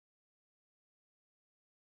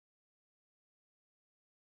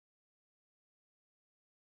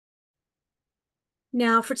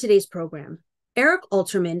Now for today's program. Eric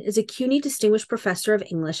Alterman is a CUNY Distinguished Professor of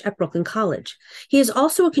English at Brooklyn College. He is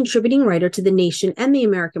also a contributing writer to The Nation and The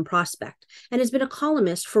American Prospect, and has been a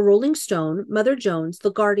columnist for Rolling Stone, Mother Jones,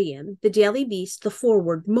 The Guardian, The Daily Beast, The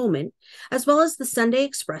Forward, Moment, as well as the Sunday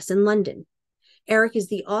Express in London. Eric is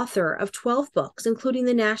the author of 12 books, including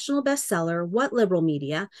the national bestseller, What Liberal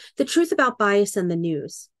Media? The Truth About Bias and the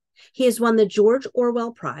News. He has won the George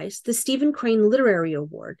Orwell Prize, the Stephen Crane Literary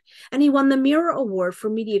Award, and he won the Mirror Award for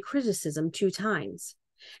Media Criticism 2 times.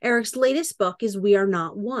 Eric's latest book is We Are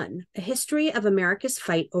Not One, A History of America's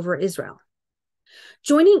Fight Over Israel.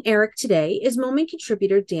 Joining Eric today is Moment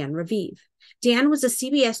contributor Dan Raviv. Dan was a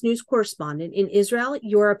CBS News correspondent in Israel,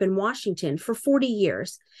 Europe, and Washington for 40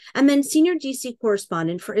 years, and then senior DC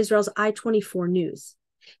correspondent for Israel's I-24 News.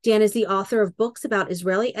 Dan is the author of books about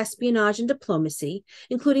Israeli espionage and diplomacy,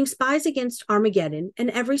 including Spies Against Armageddon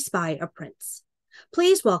and Every Spy a Prince.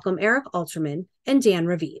 Please welcome Eric Alterman and Dan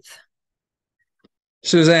Raviv.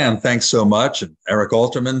 Suzanne, thanks so much. And Eric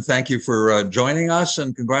Alterman, thank you for joining us,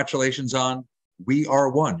 and congratulations on We Are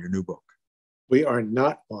One, your new book. We Are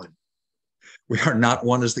Not One. We Are Not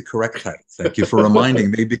One is the correct title. Thank you for reminding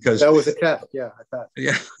me, because that was a test. Yeah, I thought.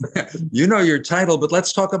 Yeah, you know your title, but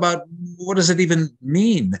let's talk about what does it even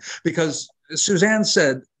mean? Because Suzanne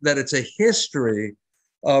said that it's a history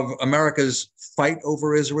of America's fight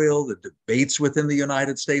over Israel, the debates within the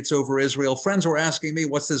United States over Israel. Friends were asking me,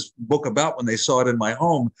 what's this book about, when they saw it in my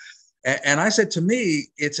home? And I said, to me,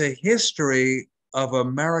 it's a history of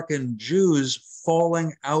American Jews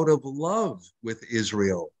falling out of love with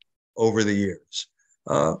Israel over the years.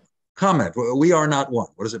 Comment, We Are Not One.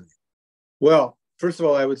 What does it mean? Well, first of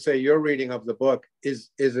all, I would say your reading of the book is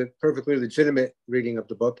a perfectly legitimate reading of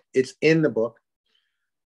the book. It's in the book,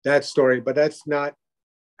 that story, but that's not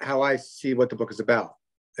how I see what the book is about.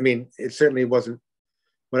 I mean, it certainly wasn't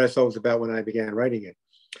what I saw it was about when I began writing it.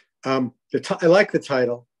 I like the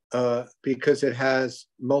title because it has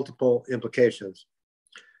multiple implications.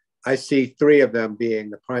 I see three of them being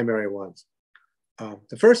the primary ones.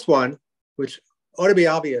 The first one, which ought to be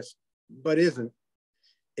obvious, but isn't,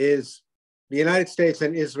 is the United States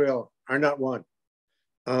and Israel are not one.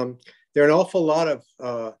 There are an awful lot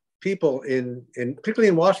of people particularly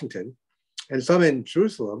in Washington and some in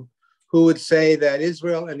Jerusalem, who would say that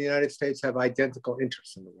Israel and the United States have identical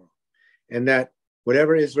interests in the world, and that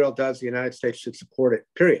whatever Israel does, the United States should support it,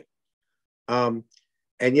 period. And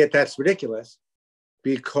yet that's ridiculous,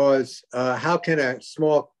 because how can a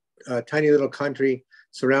small, tiny little country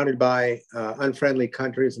surrounded by unfriendly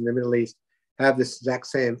countries in the Middle East have this exact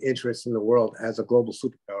same interest in the world as a global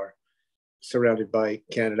superpower surrounded by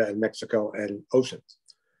Canada and Mexico and oceans?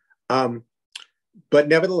 But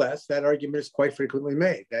nevertheless, that argument is quite frequently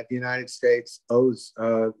made, that the United States owes,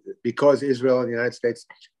 because Israel and the United States,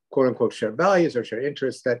 quote unquote, share values or share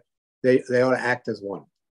interests, that they ought to act as one.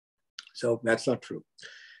 So that's not true.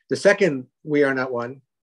 The second, We Are Not One,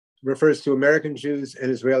 refers to American Jews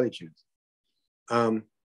and Israeli Jews.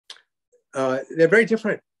 They're very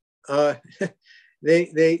different.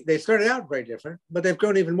 They started out very different, but they've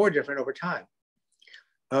grown even more different over time.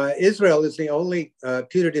 Israel is the only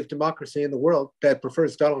putative democracy in the world that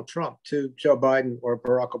prefers Donald Trump to Joe Biden or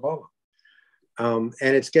Barack Obama.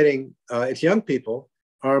 And it's getting, its young people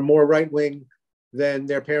are more right-wing than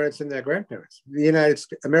their parents and their grandparents.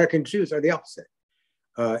 American Jews are the opposite.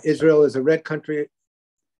 Israel is a red country.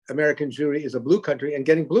 American Jewry is a blue country and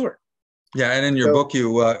getting bluer. Yeah, and in your book,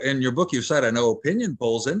 you said, I know opinion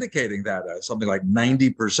polls indicating that something like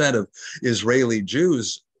 90% of Israeli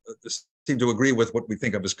Jews seem to agree with what we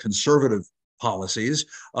think of as conservative policies.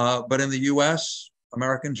 But in the U.S.,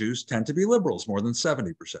 American Jews tend to be liberals, more than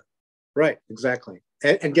 70%. Right, exactly,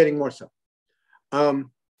 and getting more so.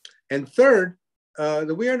 And third,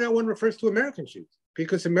 the We Are Not One refers to American Jews,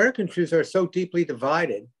 because American Jews are so deeply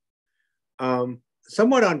divided,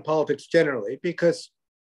 somewhat on politics generally, because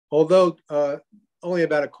although only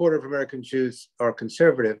about a quarter of American Jews are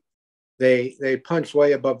conservative, they punch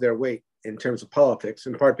way above their weight in terms of politics,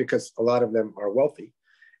 in part because a lot of them are wealthy,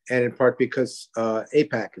 and in part because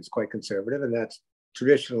AIPAC is quite conservative, and that's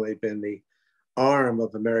traditionally been the arm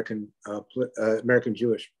of American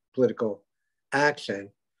Jewish political action,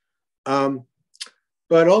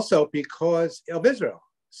 but also because of Israel.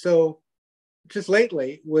 So just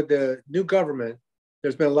lately, with the new government,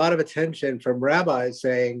 there's been a lot of attention from rabbis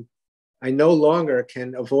saying, I no longer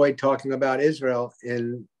can avoid talking about Israel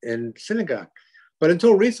in synagogue. But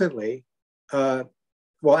until recently, well,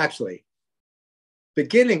 actually,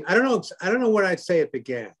 beginning, I don't know when I'd say it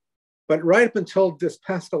began, but right up until this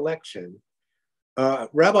past election,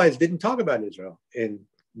 rabbis didn't talk about Israel in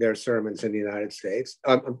their sermons in the United States.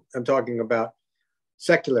 I'm talking about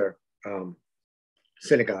secular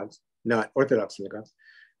synagogues, not Orthodox synagogues,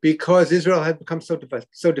 because Israel had become so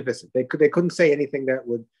divisive. They couldn't say anything that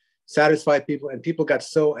would satisfy people, and people got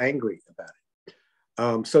so angry about it.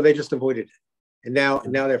 So they just avoided it. And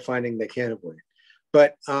now they're finding they can't avoid it.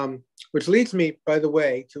 But which leads me, by the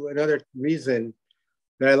way, to another reason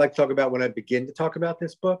that I like to talk about when I begin to talk about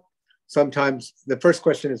this book. Sometimes the first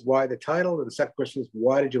question is why the title, and the second question is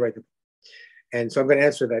why did you write the book? And so I'm going to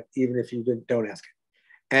answer that even if you don't ask it.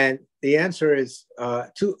 And the answer is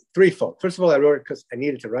threefold. First of all, I wrote it because I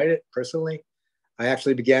needed to write it personally. I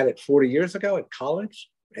actually began it 40 years ago at college,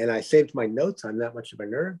 and I saved my notes. I'm that much of a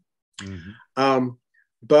nerd. Mm-hmm.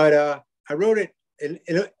 But I wrote it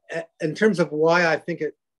in terms of why I think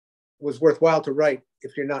it was worthwhile to write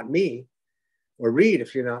if you're not me, or read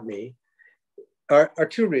if you're not me, are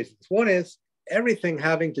two reasons. One is everything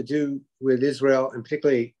having to do with Israel, and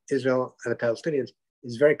particularly Israel and the Palestinians,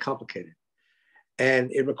 is very complicated.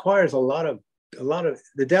 And it requires a lot of,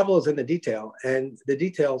 the devil is in the detail, and the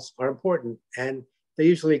details are important, and they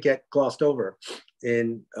usually get glossed over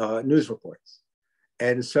in news reports.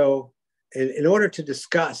 And so in order to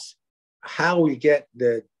discuss how we get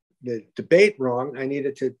the debate wrong, I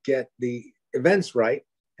needed to get the events right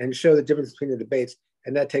and show the difference between the debates.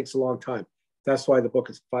 And that takes a long time. That's why the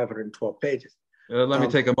book is 512 pages. Let me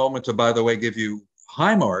take a moment to, by the way, give you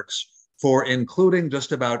high marks for including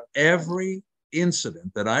just about every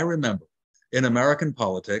incident that I remember in American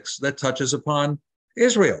politics that touches upon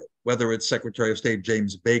Israel, whether it's Secretary of State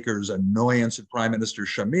James Baker's annoyance at Prime Minister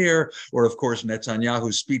Shamir, or of course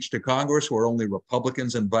Netanyahu's speech to Congress, where only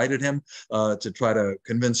Republicans invited him to try to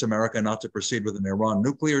convince America not to proceed with an Iran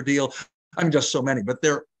nuclear deal. I mean, just so many, but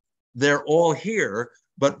they're all here.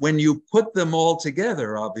 But when you put them all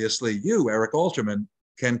together, obviously you, Eric Alterman,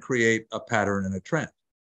 can create a pattern and a trend.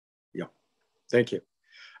 Yeah, thank you.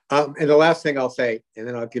 And the last thing I'll say, and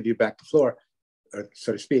then I'll give you back the floor,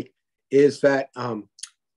 so to speak, is that I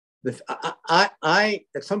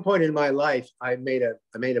at some point in my life, I made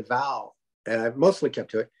a vow, and I've mostly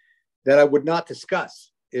kept to it, that I would not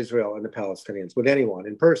discuss Israel and the Palestinians with anyone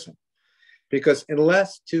in person, because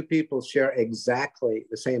unless two people share exactly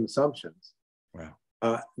the same assumptions,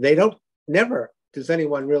 never does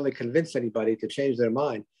anyone really convince anybody to change their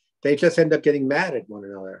mind. They just end up getting mad at one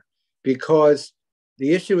another, because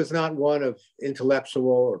the issue is not one of intellectual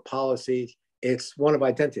or policies, it's one of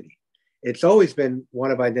identity. It's always been one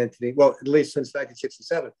of identity, well, at least since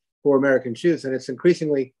 1967 for American Jews, and it's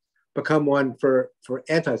increasingly become one for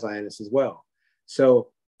anti-Zionists as well. So,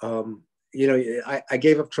 I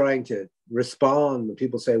gave up trying to respond when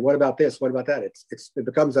people say, what about this, what about that? It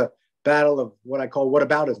becomes a battle of what I call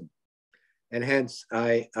whataboutism. And hence,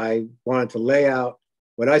 I wanted to lay out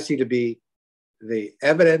what I see to be the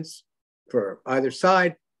evidence for either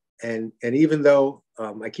side. And even though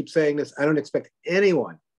I keep saying this, I don't expect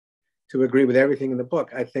anyone to agree with everything in the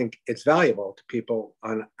book. I think it's valuable to people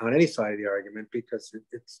on any side of the argument, because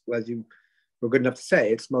it's, as you were good enough to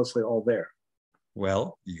say, it's mostly all there.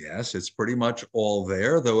 Well, yes, it's pretty much all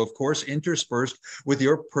there, though, of course, interspersed with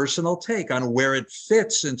your personal take on where it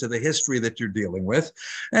fits into the history that you're dealing with,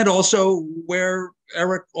 and also where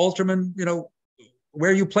Eric Alterman,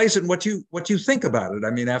 where you place it and what you think about it.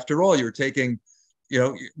 I mean, after all, you're taking,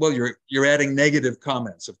 you're adding negative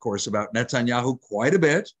comments, of course, about Netanyahu quite a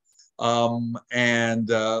bit. And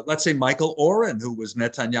let's say Michael Oren, who was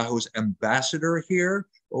Netanyahu's ambassador here,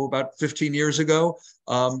 about 15 years ago.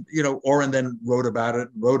 Oren then wrote about it,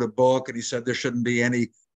 wrote a book, and he said there shouldn't be any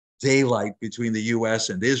daylight between the U.S.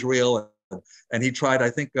 and Israel. And he tried, I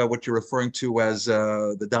think, what you're referring to as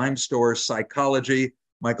the dime store psychology.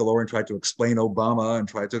 Michael Oren tried to explain Obama and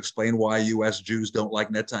tried to explain why U.S. Jews don't like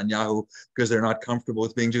Netanyahu because they're not comfortable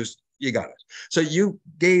with being Jews. You got it. So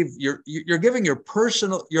you're giving your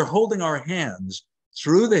personal, you're holding our hands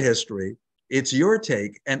through the history. It's your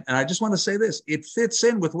take. And I just want to say this, it fits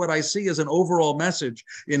in with what I see as an overall message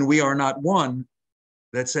in We Are Not One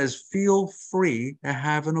that says, feel free to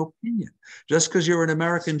have an opinion. Just because you're an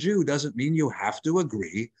American Jew doesn't mean you have to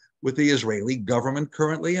agree with the Israeli government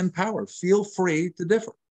currently in power. Feel free to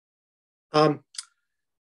differ.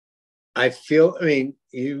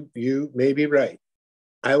 You may be right.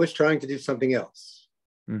 I was trying to do something else.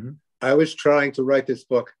 Mm-hmm. I was trying to write this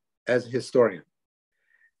book as a historian.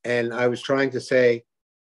 And I was trying to say,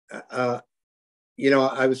 it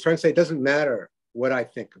doesn't matter what I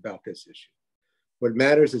think about this issue. What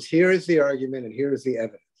matters is here is the argument and here is the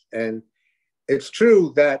evidence. And it's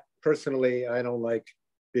true that personally, I don't like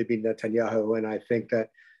Bibi Netanyahu. And I think that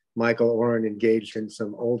Michael Oren engaged in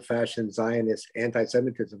some old-fashioned Zionist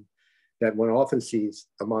anti-Semitism that one often sees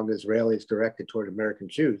among Israelis directed toward American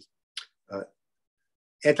Jews.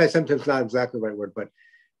 anti-Semitism is not exactly the right word, but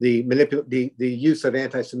the use of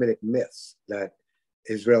anti-Semitic myths that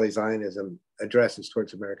Israeli Zionism addresses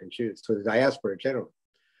towards American Jews, to the diaspora generally,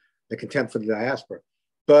 the contempt for the diaspora.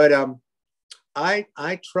 But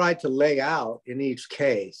I tried to lay out in each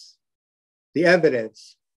case the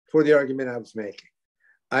evidence for the argument I was making.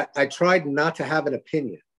 I tried not to have an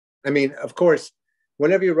opinion. I mean, of course,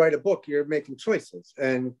 whenever you write a book, you're making choices,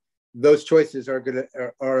 and those choices are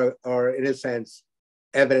in a sense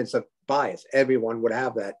evidence of bias. Everyone would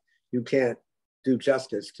have that. You can't do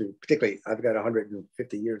justice to, particularly, I've got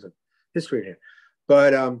 150 years of history here.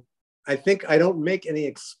 But I think I don't make any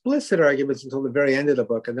explicit arguments until the very end of the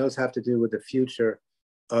book, and those have to do with the future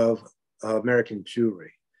of American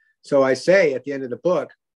Jewry. So I say at the end of the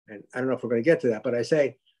book, and I don't know if we're going to get to that, but I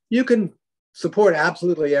say, you can support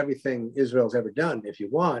absolutely everything Israel's ever done if you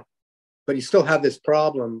want, but you still have this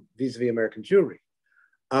problem vis-a-vis American Jewry.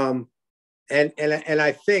 And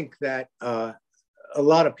I think that a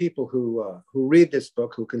lot of people who read this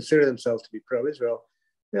book, who consider themselves to be pro-Israel,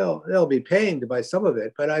 they'll be pained by some of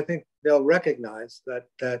it, but I think they'll recognize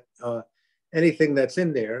that anything that's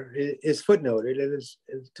in there is footnoted and is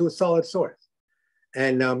to a solid source.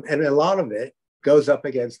 And a lot of it goes up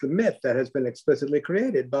against the myth that has been explicitly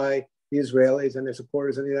created by the Israelis and their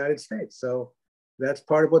supporters in the United States. So that's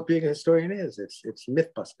part of what being a historian is. It's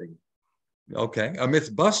myth busting. Okay, a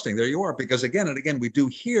myth busting. There you are. Because again and again, we do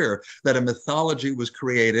hear that a mythology was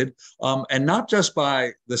created, and not just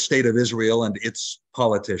by the state of Israel and its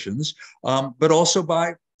politicians, but also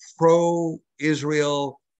by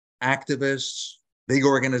pro-Israel activists, big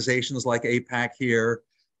organizations like AIPAC here.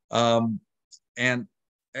 And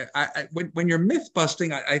when you're myth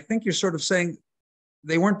busting, I think you're sort of saying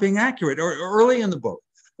they weren't being accurate. Or early in the book,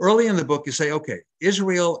 you say, okay,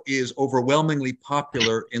 Israel is overwhelmingly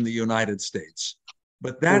popular in the United States,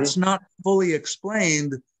 but that's not fully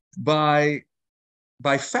explained by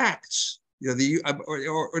facts. You know,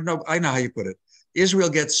 no, I know how you put it. Israel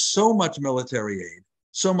gets so much military aid,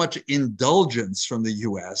 so much indulgence from the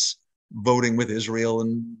U.S., voting with Israel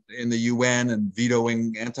and in the UN and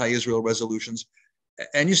vetoing anti-Israel resolutions.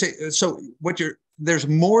 And you say, so there's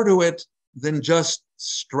more to it than just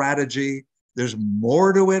strategy. There's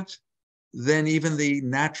more to it than even the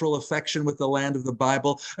natural affection with the land of the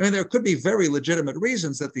Bible. I mean, there could be very legitimate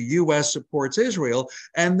reasons that the U.S. supports Israel,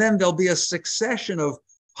 and then there'll be a succession of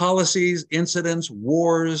policies, incidents,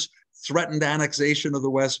 wars, threatened annexation of the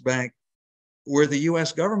West Bank, where the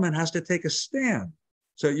U.S. government has to take a stand.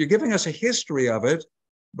 So you're giving us a history of it,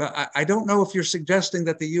 but I don't know if you're suggesting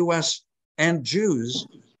that the U.S. and Jews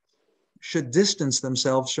should distance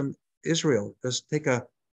themselves from Israel. Just take an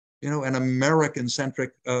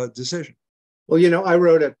American-centric decision. Well, I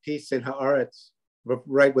wrote a piece in Haaretz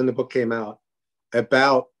right when the book came out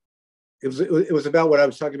about it was about what I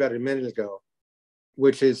was talking about a minute ago,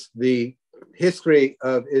 which is the history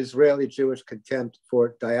of Israeli Jewish contempt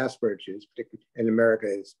for diaspora Jews, particularly in America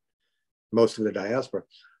is most of the diaspora.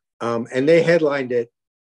 And they headlined it,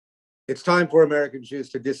 "It's time for American Jews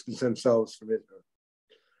to distance themselves from Israel."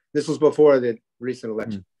 This was before the recent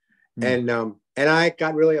election. And I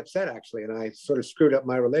got really upset, actually, and I sort of screwed up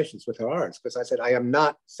my relations with Haaretz because I said, I am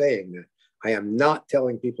not saying that. I am not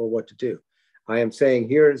telling people what to do. I am saying,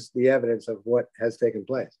 here's the evidence of what has taken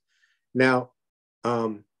place. Now,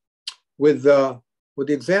 with the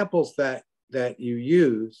examples that you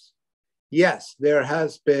use, yes, there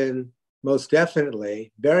has been most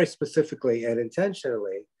definitely, very specifically and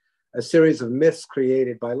intentionally, a series of myths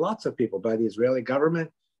created by lots of people, by the Israeli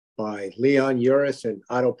government, by Leon Uris and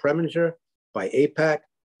Otto Preminger, by AIPAC,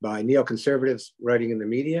 by neoconservatives writing in the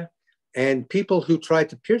media. And people who tried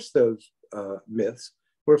to pierce those myths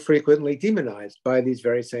were frequently demonized by these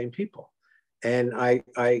very same people. And I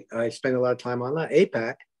spend a lot of time on that.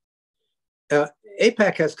 AIPAC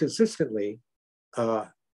has consistently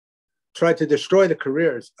tried to destroy the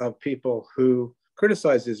careers of people who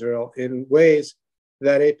criticize Israel in ways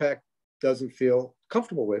that AIPAC doesn't feel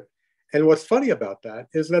comfortable with. And what's funny about that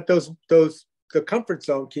is that the comfort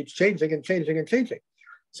zone keeps changing and changing and changing.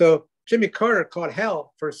 So Jimmy Carter caught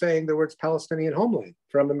hell for saying the words Palestinian homeland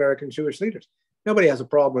from American Jewish leaders. Nobody has a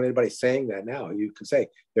problem with anybody saying that now. You can say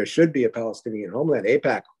there should be a Palestinian homeland.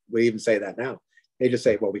 AIPAC would even say that now. They just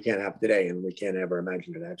say, well, we can't have it today and we can't ever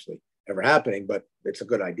imagine it actually ever happening, but it's a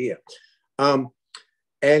good idea. I'll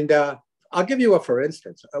give you a for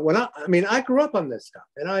instance. I grew up on this stuff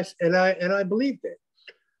and I believed it.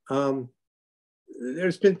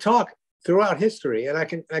 There's been talk throughout history, and I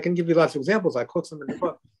can give you lots of examples. I quote some in the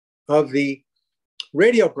book of the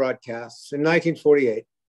radio broadcasts in 1948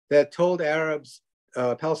 that told Arabs,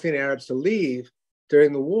 Palestinian Arabs, to leave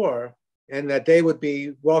during the war and that they would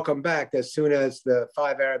be welcomed back as soon as the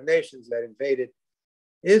 5 Arab nations that invaded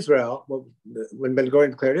Israel, when Ben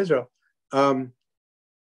Gurion declared Israel,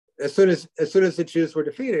 as soon as the Jews were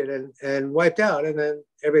defeated and wiped out, and then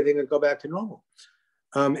everything would go back to normal.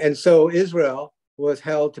 And so Israel was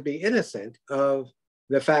held to be innocent of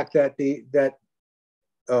the fact that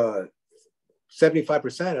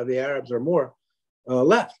 75% of the Arabs or more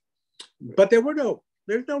left. But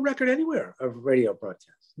there's no record anywhere of radio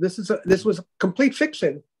broadcasts. This was a complete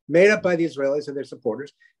fiction made up by the Israelis and their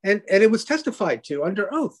supporters, and it was testified to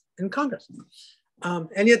under oath in Congress.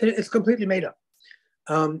 And yet it's completely made up.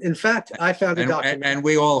 In fact, I found a document. And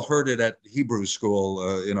we all heard it at Hebrew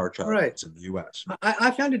school in our childhoods in the U.S.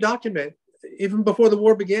 I found a document even before the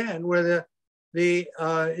war began where the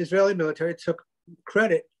Israeli military took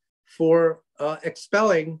credit for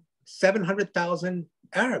expelling 700,000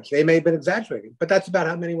 Arabs. They may have been exaggerating, but that's about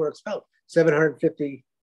how many were expelled,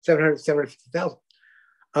 750,000.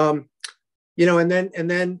 And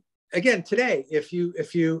then again, today, if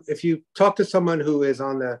you talk to someone who is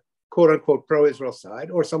on the quote unquote pro-Israel side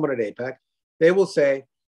or someone at AIPAC, they will say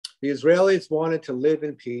the Israelis wanted to live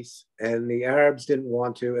in peace and the Arabs didn't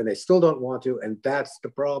want to, and they still don't want to, and that's the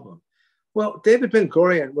problem. Well, David Ben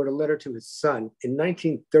Gurion wrote a letter to his son in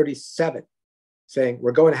 1937 saying,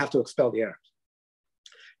 we're going to have to expel the Arabs.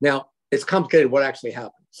 Now, it's complicated what actually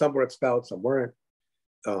happened. Some were expelled, some weren't.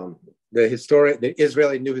 The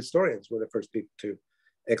Israeli new historians were the first people to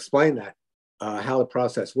explain that, how the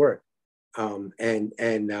process worked. And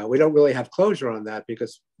we don't really have closure on that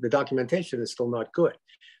because the documentation is still not good.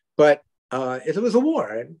 But it was a war,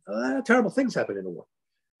 and terrible things happened in a war.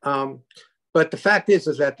 But the fact is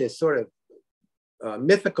that this sort of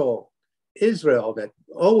mythical Israel that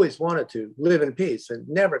always wanted to live in peace and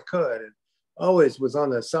never could, and always was on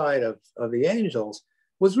the side of the angels,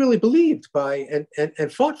 was really believed by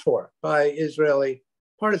and fought for by Israeli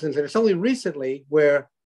partisans. And it's only recently where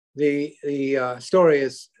the story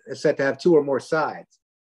is said to have 2 or more sides,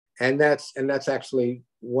 and that's actually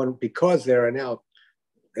one, because there are now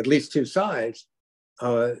at least 2 sides.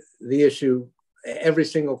 The issue, every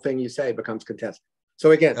single thing you say becomes contested.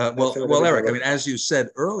 So again, well, Eric, I mean, as you said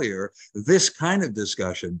earlier, this kind of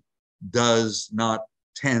discussion does not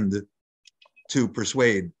tend to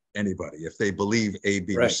persuade anybody if they believe A,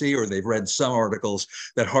 B, or C, or they've read some articles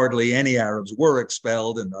that hardly any Arabs were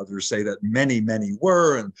expelled, and others say that many, many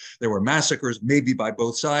were, and there were massacres, maybe by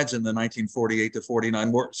both sides in the 1948 to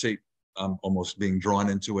 49 war. See, I'm almost being drawn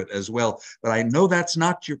into it as well. But I know that's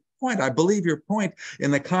not your point. I believe your point in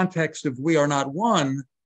the context of We Are Not One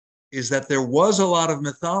is that there was a lot of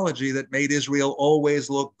mythology that made Israel always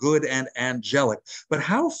look good and angelic. But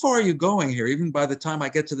how far are you going here? Even by the time I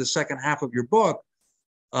get to the second half of your book,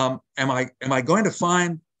 am I going to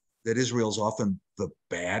find that Israel's often the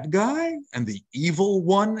bad guy and the evil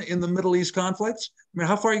one in the Middle East conflicts? I mean,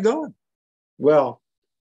 how far are you going? Well,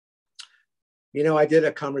 I did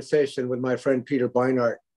a conversation with my friend Peter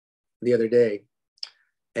Beinart the other day,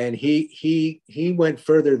 and he went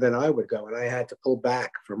further than I would go, and I had to pull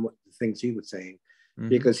back from the things he was saying,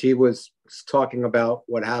 because he was talking about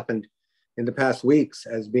what happened in the past weeks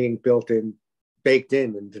as being baked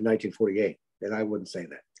into 1948. And I wouldn't say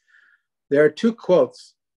that. There are 2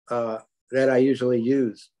 quotes that I usually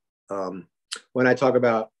use when I talk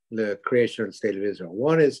about the creation of the state of Israel.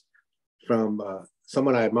 One is from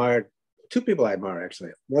someone I admired, 2 people I admire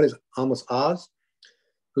actually. One is Amos Oz,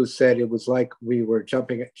 who said it was like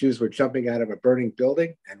Jews were jumping out of a burning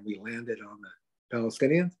building and we landed on the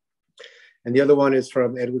Palestinians. And the other one is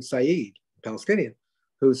from Edward Said, Palestinian,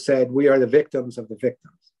 who said, we are the victims of the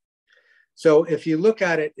victims. So if you look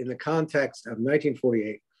at it in the context of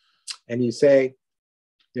 1948, and you say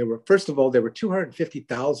first of all, there were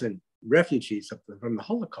 250,000 refugees from the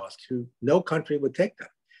Holocaust who no country would take them.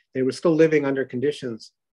 They were still living under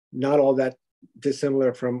conditions not all that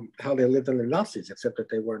dissimilar from how they lived under the Nazis, except that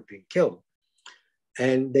they weren't being killed.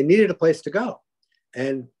 And they needed a place to go.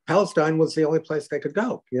 And Palestine was the only place they could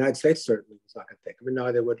go. The United States certainly was not going to take them, and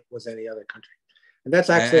neither was any other country. And that's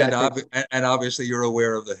actually, and obviously you're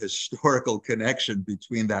aware of the historical connection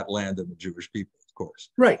between that land and the Jewish people, of course.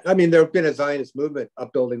 Right. I mean, there had been a Zionist movement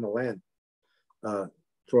upbuilding the land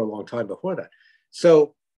for a long time before that.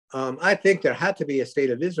 So I think there had to be a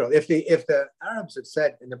state of Israel. If the Arabs had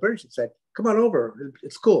said, and the British had said, come on over,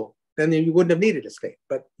 it's cool, then you wouldn't have needed a state.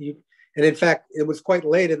 And in fact, it was quite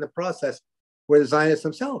late in the process where the Zionists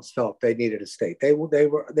themselves felt they needed a state. They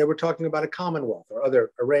were talking about a commonwealth or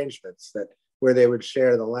other arrangements where they would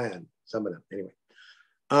share the land, some of them anyway.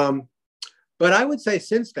 But I would say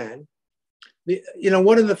since then,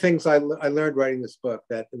 one of the things I learned writing this book,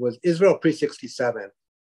 that it was Israel pre-67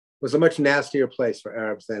 was a much nastier place for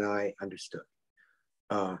Arabs than I understood.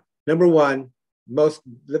 Number one,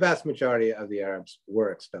 the vast majority of the Arabs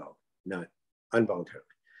were expelled, not involuntarily.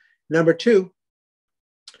 Number two,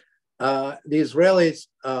 the Israelis,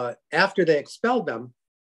 after they expelled them,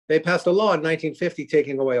 they passed a law in 1950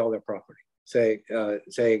 taking away all their property, saying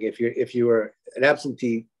if you were an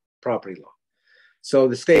absentee property law. So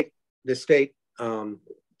the state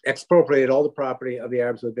expropriated all the property of the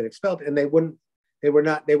Arabs who had been expelled, and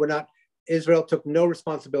Israel took no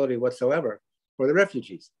responsibility whatsoever for the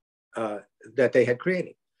refugees that they had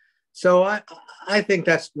created. So I think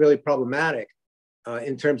that's really problematic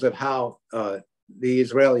in terms of how the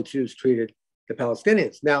Israeli Jews treated the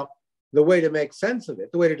Palestinians. Now, the way to make sense of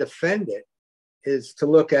it, the way to defend it, is to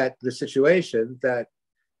look at the situation that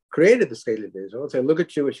created the state of Israel and say, look at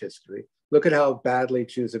Jewish history, look at how badly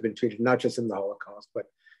Jews have been treated, not just in the Holocaust, but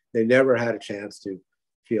they never had a chance to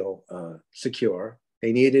feel secure.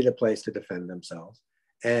 They needed a place to defend themselves.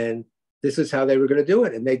 And this is how they were going to do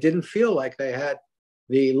it. And they didn't feel like they had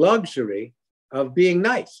the luxury of being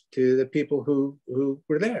nice to the people who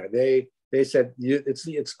were there. They said,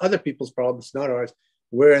 it's other people's problems, not ours.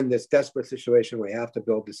 We're in this desperate situation. We have to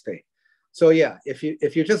build the state. So yeah, if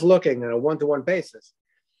you're just looking on a one-to-one basis,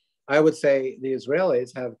 I would say the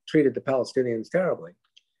Israelis have treated the Palestinians terribly.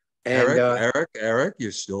 And Eric,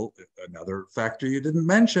 you still, another factor you didn't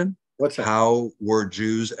mention. What's that? How were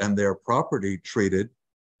Jews and their property treated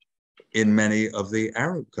in many of the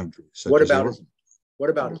Arab countries? Whataboutism.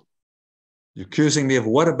 Whataboutism. You're accusing me of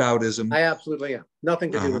whataboutism. I absolutely am.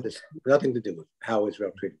 Nothing to do with this. Nothing to do with how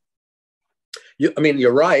Israel treated.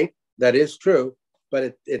 You're right. That is true,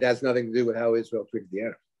 but it has nothing to do with how Israel treated the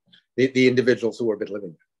Arabs, the individuals who were been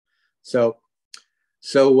living there.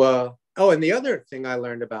 And the other thing I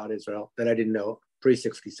learned about Israel that I didn't know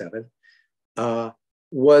pre-67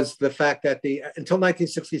 was the fact that until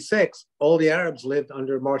 1966, all the Arabs lived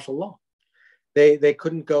under martial law. They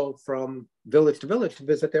couldn't go from village to village to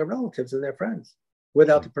visit their relatives and their friends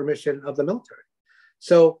without the permission of the military.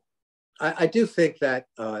 So I do think that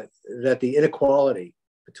the inequality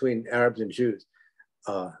between Arabs and Jews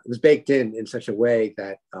was baked in such a way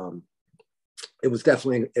that it was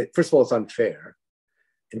definitely, first of all, it's unfair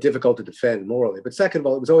and difficult to defend morally. But second of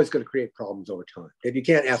all, it was always going to create problems over time. If you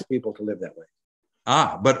can't ask people to live that way.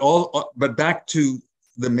 But back to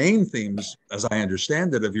the main themes, as I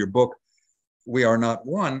understand it, of your book, We Are Not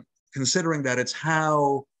One, considering that it's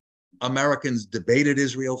how Americans debated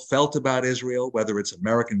Israel, felt about Israel, whether it's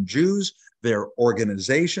American Jews, their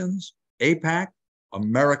organizations, AIPAC,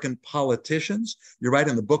 American politicians. You write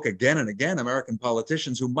in the book again and again, American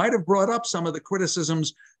politicians who might have brought up some of the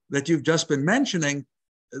criticisms that you've just been mentioning,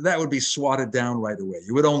 that would be swatted down right away.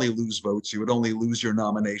 You would only lose votes. You would only lose your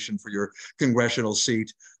nomination for your congressional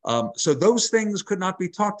seat. So those things could not be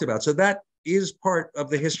talked about. So that is part of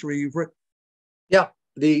the history you've written. Yeah,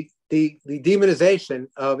 the demonization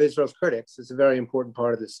of Israel's critics is a very important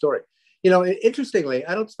part of this story. Interestingly,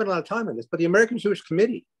 I don't spend a lot of time on this, but the American Jewish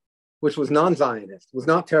Committee, which was non-Zionist, was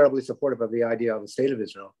not terribly supportive of the idea of the state of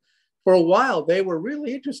Israel. For a while, they were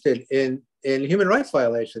really interested in human rights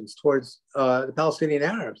violations towards the Palestinian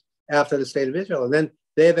Arabs after the state of Israel. And then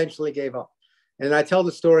they eventually gave up. And I tell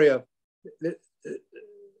the story of,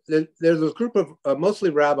 there's a group of mostly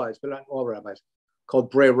rabbis, but not all rabbis, called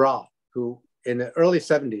Brera, who in the early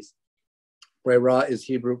 70s, Brera is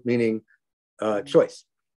Hebrew meaning choice.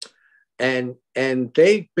 And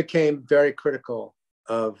they became very critical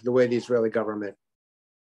of the way the Israeli government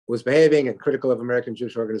was behaving and critical of American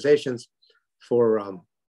Jewish organizations for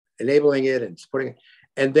enabling it and supporting it.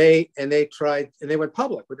 And they went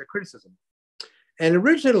public with their criticism. And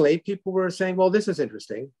originally people were saying, well, this is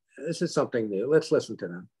interesting. This is something new. Let's listen to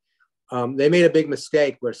them. They made a big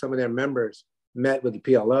mistake where some of their members met with the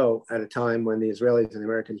PLO at a time when the Israelis and the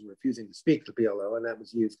Americans were refusing to speak to the PLO, and that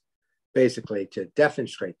was used basically to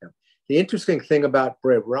defenestrate them. The interesting thing about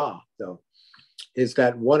Brera, though, is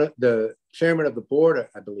that one of the chairman of the board,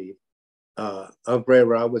 I believe, of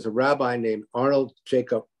Brera was a rabbi named Arnold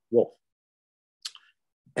Jacob Wolf.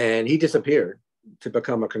 And he disappeared to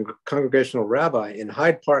become a congregational rabbi in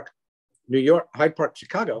Hyde Park, New York, Hyde Park,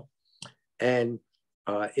 Chicago. And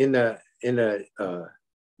in the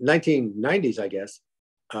 1990s, I guess,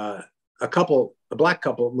 a black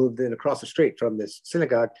couple moved in across the street from this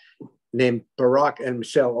synagogue named Barack and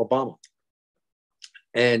Michelle Obama.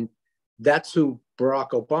 And that's who Barack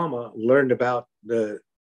Obama learned about the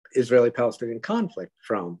Israeli-Palestinian conflict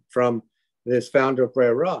from this founder of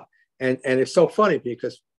Brera. And it's so funny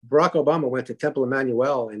because Barack Obama went to Temple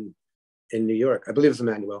Emmanuel in New York, I believe it was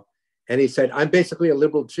Emmanuel, and he said, I'm basically a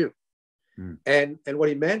liberal Jew. And what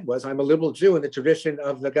he meant was, I'm a liberal Jew in the tradition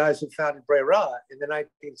of the guys who founded Brera in the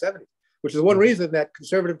 1970s, which is one reason that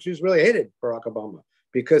conservative Jews really hated Barack Obama,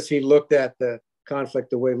 because he looked at the conflict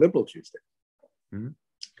the way liberal Jews did.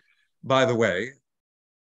 By the way,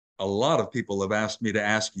 a lot of people have asked me to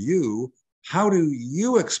ask you, how do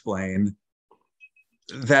you explain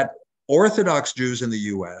that Orthodox Jews in the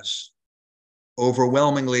U.S.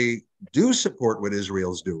 overwhelmingly do support what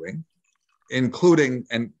Israel's doing, including,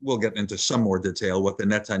 and we'll get into some more detail, what the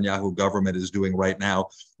Netanyahu government is doing right now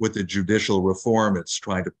with the judicial reform it's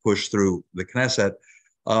trying to push through the Knesset,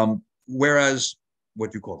 whereas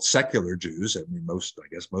what you call secular Jews, I mean, most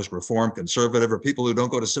Reform, conservative, or people who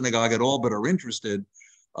don't go to synagogue at all but are interested,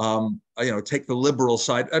 take the liberal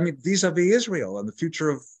side. I mean, vis-a-vis Israel and the future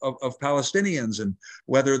of Palestinians and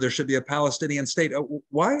whether there should be a Palestinian state.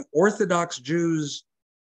 Why Orthodox Jews,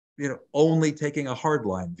 only taking a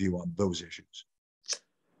hardline view on those issues?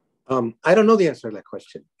 I don't know the answer to that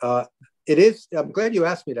question. I'm glad you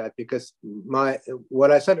asked me that, because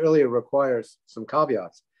what I said earlier requires some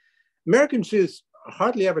caveats. American Jews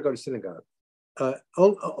hardly ever go to synagogue.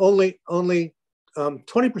 Only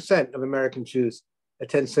 20% of American Jews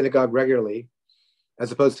attend synagogue regularly,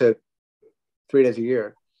 as opposed to 3 days a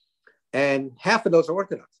year. And half of those are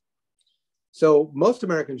Orthodox. So most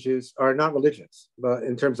American Jews are not religious, but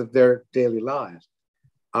in terms of their daily lives.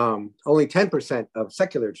 Only 10% of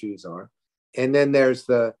secular Jews are. And then there's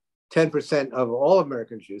the 10% of all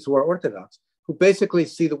American Jews who are Orthodox, who basically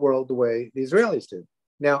see the world the way the Israelis do.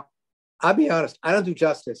 Now, I'll be honest, I don't do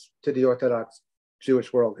justice to the Orthodox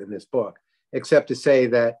Jewish world in this book, except to say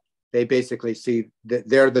that they basically see that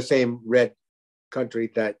they're the same red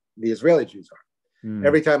country that the Israeli Jews are.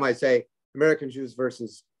 Every time I say American Jews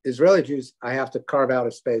versus Israeli Jews, I have to carve out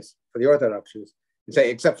a space for the Orthodox Jews and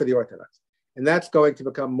say, except for the Orthodox. And that's going to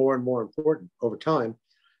become more and more important over time,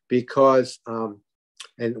 because,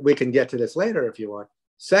 and we can get to this later if you want,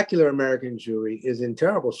 secular American Jewry is in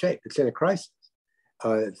terrible shape. It's in a crisis.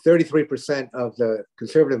 33% of the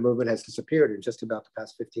conservative movement has disappeared in just about the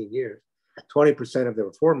past 15 years. 20% of the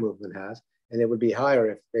reform movement has, and it would be higher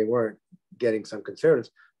if they weren't getting some conservatives,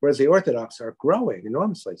 whereas the Orthodox are growing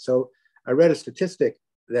enormously. So I read a statistic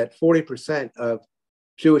that 40% of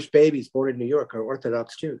Jewish babies born in New York are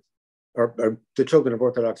Orthodox Jews, or the children of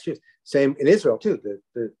Orthodox Jews. Same in Israel too,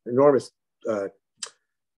 the enormous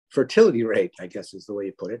fertility rate, I guess is the way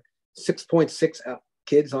you put it, 6.6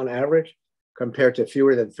 kids on average, compared to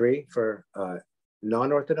fewer than 3 for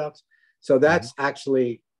non-Orthodox. So that's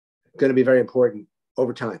actually going to be very important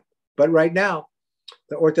over time. But right now,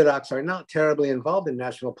 the Orthodox are not terribly involved in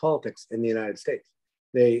national politics in the United States.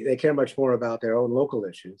 They care much more about their own local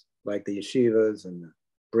issues, like the yeshivas and the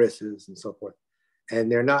brises and so forth. And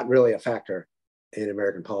they're not really a factor in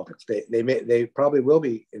American politics. They probably will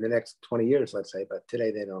be in the next 20 years, let's say, but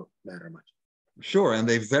today they don't matter much. Sure, and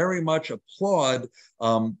they very much applaud,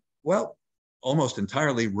 almost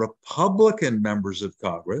entirely Republican members of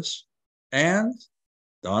Congress and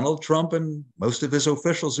Donald Trump and most of his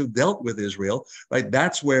officials who dealt with Israel, right?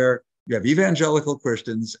 That's where you have evangelical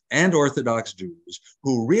Christians and Orthodox Jews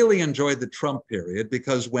who really enjoyed the Trump period,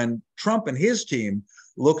 because when Trump and his team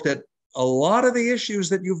looked at a lot of the issues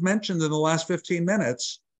that you've mentioned in the last 15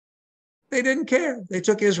 minutes, they didn't care. They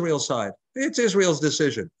took Israel's side. It's Israel's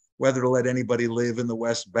decision whether to let anybody live in the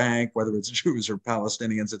West Bank, whether it's Jews or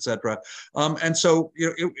Palestinians, et cetera. And so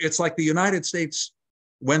it's like the United States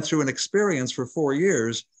went through an experience for 4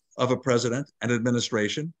 years of a president and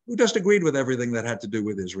administration who just agreed with everything that had to do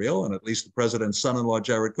with Israel. And at least the president's son-in-law,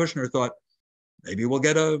 Jared Kushner, thought, maybe we'll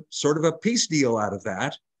get a sort of a peace deal out of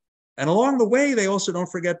that. And along the way, they also,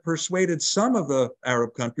 don't forget, persuaded some of the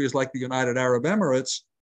Arab countries like the United Arab Emirates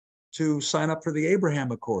to sign up for the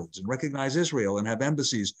Abraham Accords and recognize Israel and have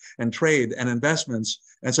embassies and trade and investments.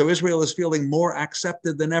 And so Israel is feeling more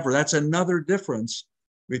accepted than ever. That's another difference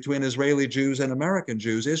between Israeli Jews and American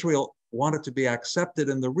Jews. Israel wanted to be accepted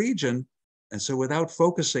in the region. And so without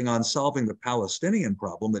focusing on solving the Palestinian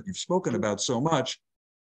problem that you've spoken about so much,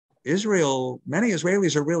 many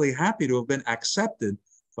Israelis are really happy to have been accepted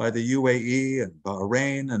by the UAE and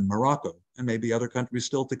Bahrain and Morocco, and maybe other countries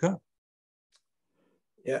still to come.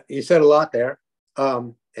 Yeah, you said a lot there.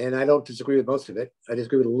 And I don't disagree with most of it. I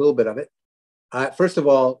disagree with a little bit of it. First of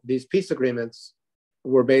all, these peace agreements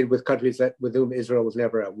were made with countries with whom Israel was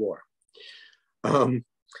never at war.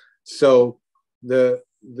 So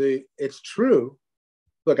it's true.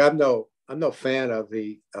 Look, I'm no fan of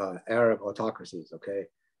the Arab autocracies. Okay,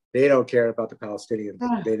 they don't care about the Palestinians.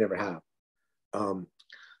 They never have.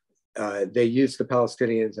 They use the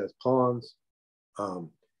Palestinians as pawns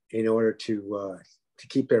in order to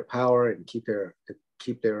keep their power and keep their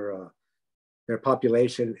their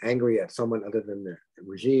population angry at someone other than their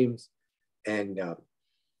regimes, and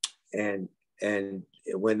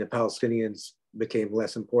when the Palestinians became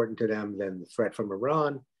less important to them than the threat from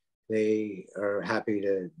Iran, they are happy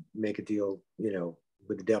to make a deal,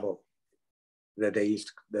 with the devil that they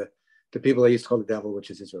used to, the people they used to call the devil, which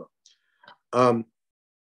is Israel.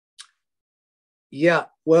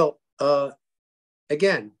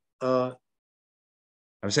 Again, I'm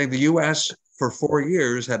saying the U.S. for 4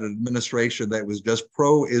 years had an administration that was just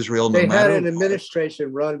pro-Israel. They had an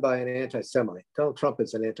administration run by an anti-Semite. Donald Trump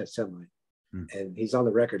is an anti-Semite, and he's on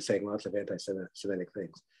the record saying lots of anti-Semitic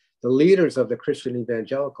things. The leaders of the Christian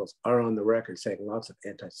evangelicals are on the record saying lots of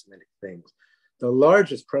anti-Semitic things. The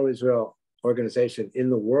largest pro-Israel organization in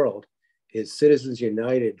the world is Citizens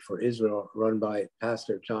United for Israel, run by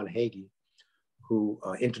Pastor John Hagee, who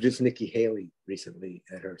introduced Nikki Haley recently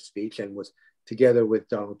at her speech and was together with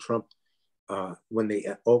Donald Trump when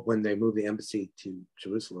they moved the embassy to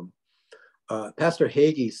Jerusalem. Pastor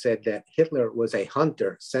Hagee said that Hitler was a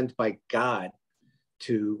hunter sent by God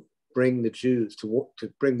to bring the Jews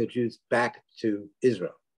back to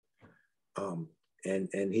Israel,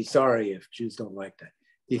 and he's sorry if Jews don't like that.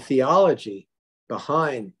 The theology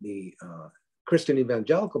behind the Christian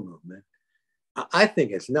evangelical movement, I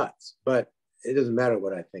think it's nuts, but it doesn't matter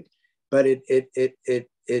what I think. But the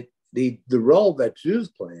role that Jews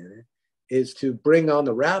play in it is to bring on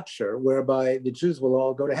the rapture, whereby the Jews will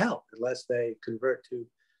all go to hell unless they convert to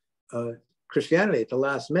Christianity at the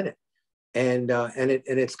last minute, and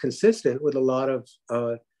it's consistent with a lot of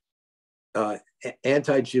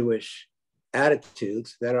anti-Jewish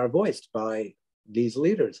attitudes that are voiced by these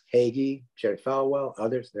leaders, Hagee, Jerry Falwell,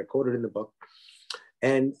 others. They're quoted in the book.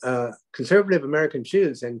 And conservative American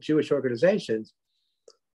Jews and Jewish organizations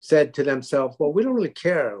said to themselves, well, we don't really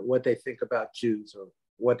care what they think about Jews or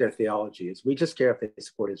what their theology is. We just care if they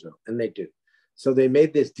support Israel, and they do. So they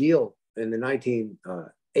made this deal in the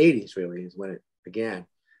 1980s, really, is when it began.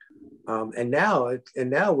 And now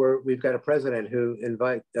we've got a president who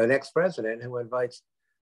an ex-president who invites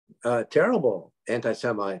terrible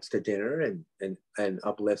anti-Semites to dinner and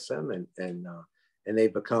uplifts them, and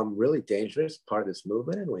they've become really dangerous part of this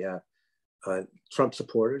movement. And we have Trump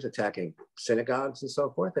supporters attacking synagogues and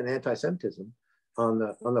so forth, and anti-Semitism on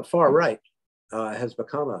the far right has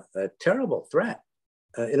become a terrible threat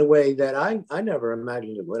in a way that I never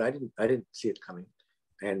imagined it would. I didn't see it coming.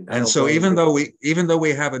 And so even though we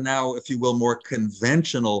have a now, if you will, more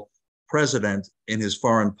conventional president in his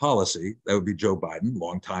foreign policy, that would be Joe Biden,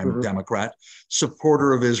 longtime Democrat,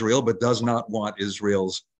 supporter of Israel, but does not want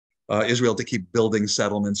Israel to keep building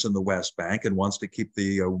settlements in the West Bank and wants to keep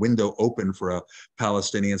the window open for a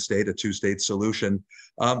Palestinian state, a two-state solution.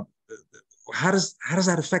 How does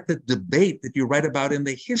that affect the debate that you write about in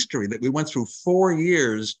the history that we went through 4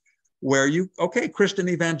 years where Christian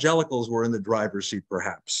evangelicals were in the driver's seat,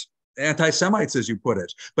 perhaps, anti-Semites, as you put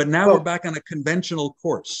it, but now we're back on a conventional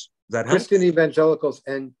course. That Christian evangelicals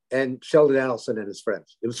and Sheldon Adelson and his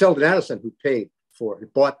friends. It was Sheldon Adelson who paid for it.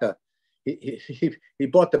 He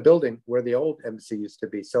bought the building where the old embassy used to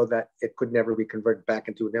be so that it could never be converted back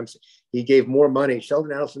into an embassy. He gave more money.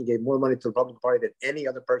 Sheldon Adelson gave more money to the Republican Party than any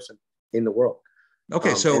other person in the world.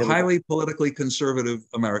 Okay, so highly politically conservative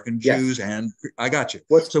American Jews, yes. And I got you.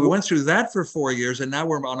 So we went through that for 4 years, and now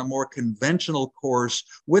we're on a more conventional course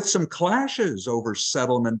with some clashes over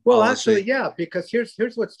settlement policy. Actually, yeah, because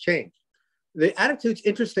here's what's changed. The attitudes,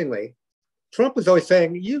 interestingly, Trump was always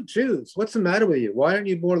saying, you Jews, what's the matter with you? Why aren't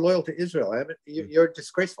you more loyal to Israel? You're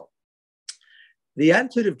disgraceful. The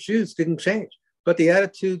attitude of Jews didn't change, but the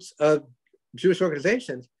attitudes of Jewish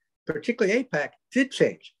organizations, particularly AIPAC, did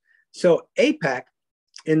change. So AIPAC,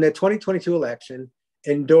 in the 2022 election,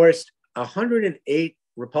 endorsed 108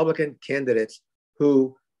 Republican candidates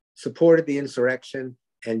who supported the insurrection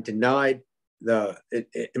and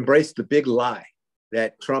embraced the big lie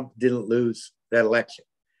that Trump didn't lose that election.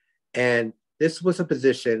 And this was a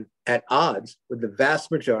position at odds with the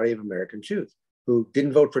vast majority of American Jews who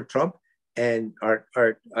didn't vote for Trump and are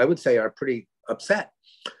I would say, are pretty upset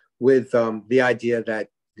with the idea that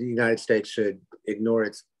the United States should ignore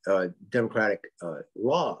its democratic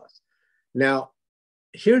laws. Now,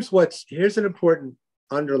 here's an important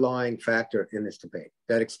underlying factor in this debate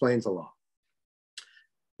that explains a lot.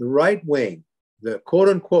 The right wing, the quote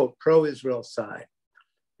unquote pro-Israel side,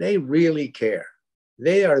 they really care.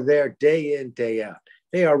 They are there day in, day out.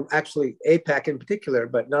 They are actually, AIPAC in particular,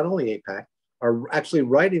 but not only AIPAC, are actually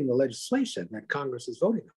writing the legislation that Congress is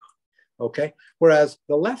voting on. Okay? Whereas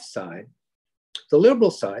the left side, the liberal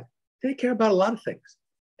side, they care about a lot of things.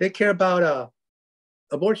 They care about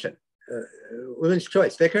abortion, women's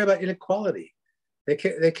choice. They care about inequality.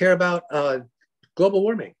 They care about global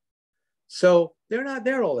warming. So they're not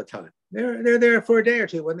there all the time. They're there for a day or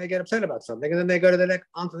two when they get upset about something, and then they go to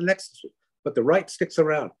on to the next issue. But the right sticks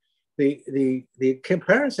around. The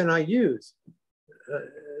comparison I use,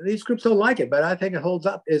 these groups don't like it, but I think it holds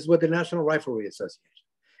up, is with the National Riflery Association.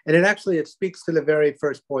 And it speaks to the very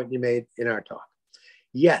first point you made in our talk.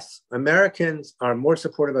 Yes, Americans are more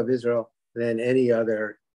supportive of Israel than any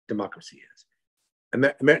other democracy is.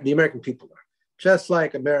 The American people are. Just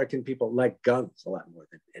like American people like guns a lot more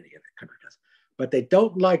than any other country does. But they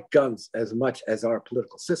don't like guns as much as our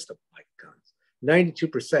political system like guns.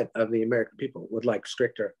 92% of the American people would like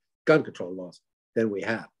stricter gun control laws than we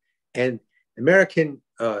have. And American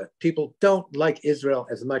people don't like Israel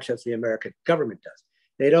as much as the American government does.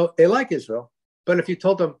 They like Israel, but if you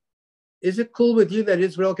told them, is it cool with you that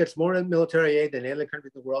Israel gets more military aid than any other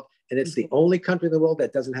country in the world, and it's the only country in the world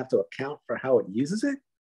that doesn't have to account for how it uses it?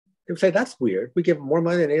 They would say, that's weird. We give them more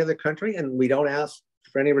money than any other country, and we don't ask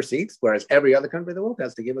for any receipts, whereas every other country in the world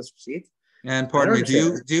has to give us receipts. And pardon me,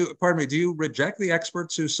 do you reject the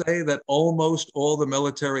experts who say that almost all the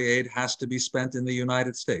military aid has to be spent in the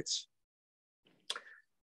United States?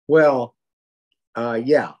 Well,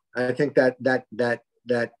 yeah, I think that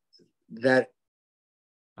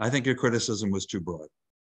I think your criticism was too broad.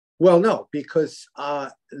 Well, no, because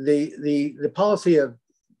the policy of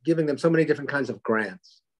giving them so many different kinds of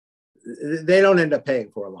grants, they don't end up paying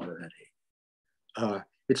for a lot of that aid.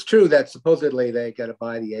 It's true that supposedly they got to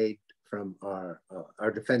buy the aid from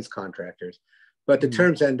our defense contractors, but the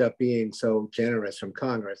terms end up being so generous from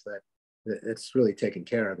Congress that it's really taken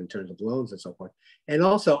care of in terms of loans and so forth. And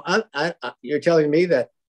also, you're telling me that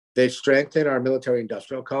they strengthen our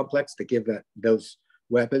military-industrial complex to give those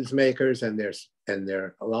weapons makers and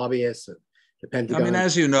their lobbyists and the Pentagon. I mean,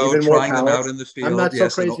 as you know, trying them out in the field. I'm not so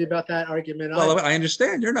crazy about that argument. Well, I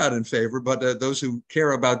understand you're not in favor, but those who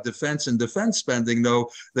care about defense and defense spending know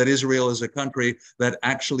that Israel is a country that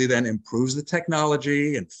actually then improves the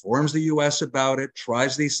technology, informs the U.S. about it,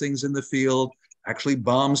 tries these things in the field, actually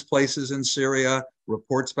bombs places in Syria,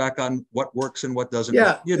 reports back on what works and what doesn't.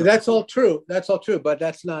 Yeah, that's all true. That's all true, but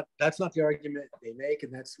that's not the argument they make,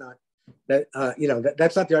 and that's not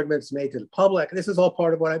that's not the argument that's made to the public. This is all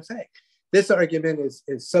part of what I'm saying. This argument is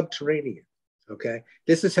subterranean, okay?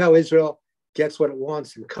 This is how Israel gets what it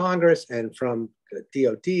wants in Congress and from the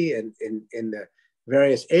DOD and in the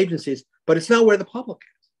various agencies, but it's not where the public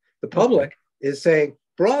is. The public is saying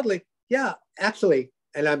broadly, yeah, actually,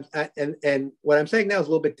 and what I'm saying now is a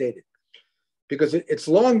little bit dated, because it's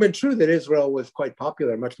long been true that Israel was quite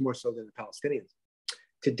popular, much more so than the Palestinians.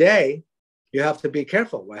 Today, you have to be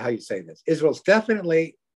careful how you say this. Israel's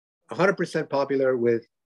definitely 100% popular with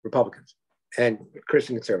Republicans and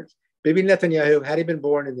Christian conservatives. Bibi Netanyahu, had he been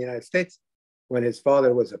born in the United States when his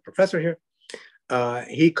father was a professor here,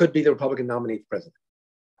 he could be the Republican nominee for president.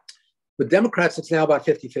 With Democrats, it's now about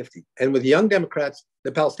 50-50. And with young Democrats,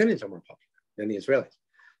 the Palestinians are more popular than the Israelis.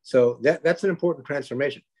 So that's an important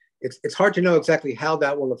transformation. It's hard to know exactly how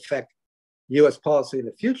that will affect US policy in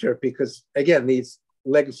the future because, again, these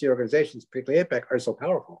legacy organizations, particularly AIPAC, are so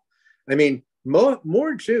powerful. I mean,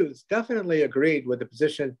 more Jews definitely agreed with the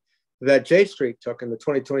position that J Street took in the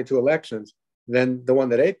 2022 elections than the one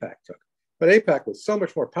that AIPAC took. But AIPAC was so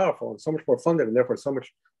much more powerful and so much more funded and therefore so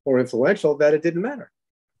much more influential that it didn't matter.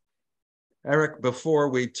 Eric, before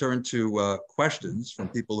we turn to questions from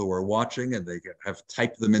people who are watching and they have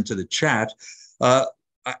typed them into the chat,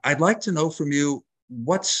 I'd like to know from you,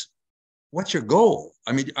 what's your goal?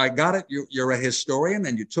 I mean, I got it. You're a historian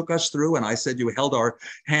and you took us through, and I said you held our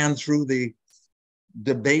hand through the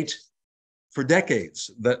debate for decades.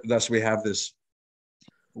 Thus, we have this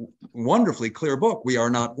wonderfully clear book, We Are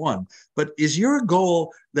Not One. But is your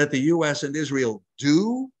goal that the U.S. and Israel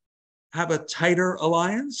do have a tighter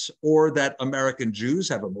alliance, or that American Jews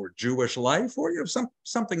have a more Jewish life, or you have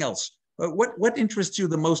something else? What interests you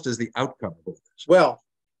the most as the outcome of all this? Well,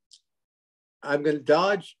 I'm going to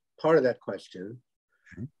dodge part of that question.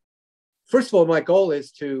 Okay. First of all, my goal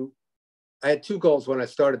is I had two goals when I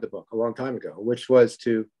started the book a long time ago, which was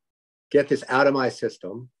to get this out of my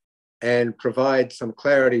system and provide some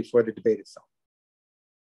clarity for the debate itself.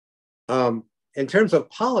 In terms of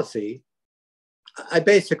policy, I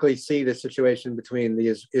basically see the situation between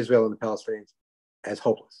Israel and the Palestinians as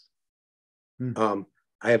hopeless.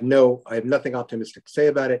 I have nothing optimistic to say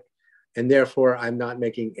about it, and therefore I'm not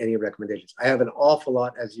making any recommendations. I have an awful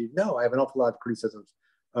lot, as you know, I have an awful lot of criticisms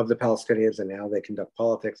of the Palestinians and how they conduct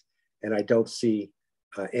politics, and I don't see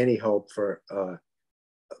any hope for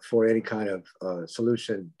any kind of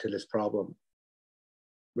solution to this problem.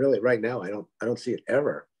 Really, right now, I don't see it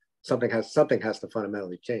ever. Something has to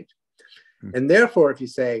fundamentally change. Mm. And therefore, if you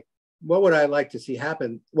say, what would I like to see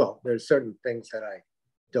happen? Well, there's certain things that I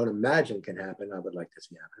don't imagine can happen. I would like to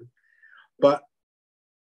see happen. But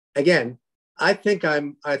again, I think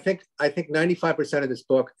 95% of this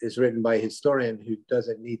book is written by a historian who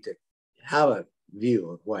doesn't need to have a view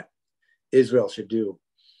of what Israel should do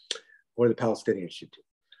or the Palestinians should do.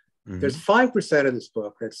 Mm-hmm. There's 5% of this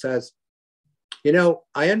book that says,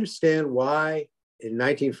 I understand why in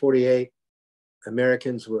 1948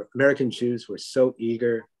 American Jews were so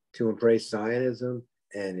eager to embrace Zionism,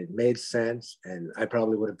 and it made sense, and I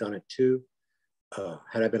probably would have done it too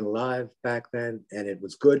had I been alive back then. And it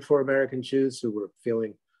was good for American Jews who were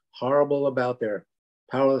feeling horrible about their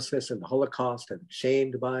powerlessness in the Holocaust and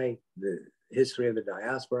shamed by the history of the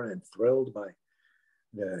diaspora and thrilled by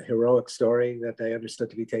the heroic story that they understood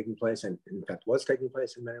to be taking place, and in fact was taking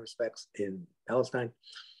place in many respects in Palestine.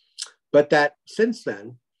 But that since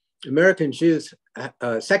then, American Jews,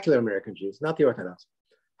 secular American Jews, not the Orthodox,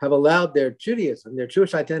 have allowed their Judaism, their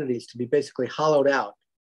Jewish identities to be basically hollowed out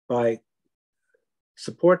by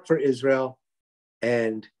support for Israel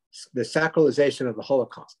and the sacralization of the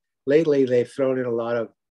Holocaust. Lately, they've thrown in a lot of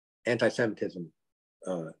anti-Semitism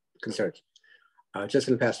concerns, just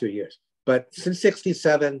in the past few years. But since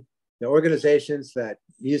 '67, the organizations that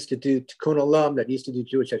used to do Tikkun Olam, that used to do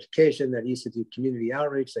Jewish education, that used to do community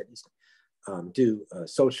outreach, that used to do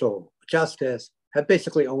social justice, have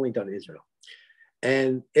basically only done Israel.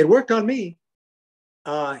 And it worked on me.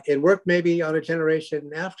 It worked maybe on a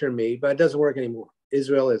generation after me, but it doesn't work anymore.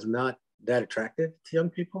 Israel is not that attractive to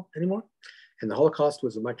young people anymore. And the Holocaust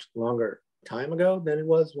was a much longer time ago than it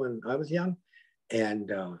was when I was young. And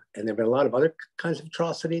there have been a lot of other kinds of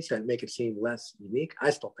atrocities that make it seem less unique.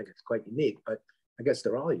 I still think it's quite unique, but I guess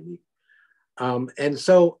they're all unique. And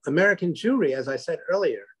so American Jewry, as I said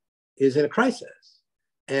earlier, is in a crisis.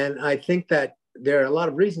 And I think that there are a lot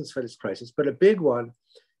of reasons for this crisis, but a big one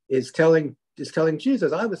is telling Jews,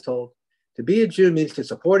 as I was told, to be a Jew means to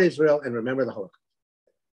support Israel and remember the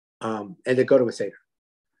Holocaust, and to go to a Seder.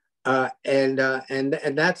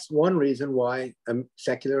 And that's one reason why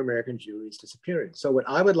secular American Jewry is disappearing. So what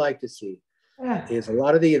I would like to see is a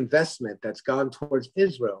lot of the investment that's gone towards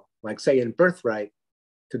Israel, like say in Birthright,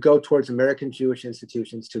 to go towards American Jewish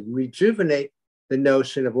institutions to rejuvenate the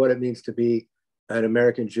notion of what it means to be an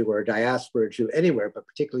American Jew or a diaspora Jew anywhere, but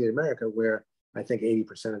particularly in America, where I think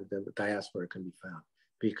 80% of the diaspora can be found.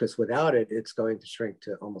 Because without it, it's going to shrink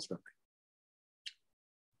to almost nothing.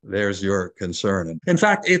 There's your concern. In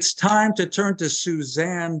fact, it's time to turn to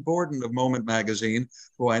Suzanne Borden of Moment Magazine,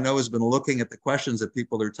 who I know has been looking at the questions that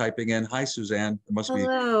people are typing in. Hi, Suzanne. There must be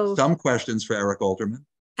some questions for Eric Alterman.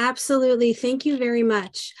 Absolutely. Thank you very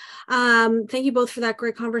much. Thank you both for that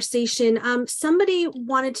great conversation. Somebody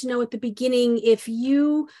wanted to know at the beginning if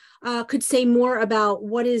you could say more about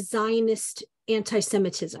what is Zionist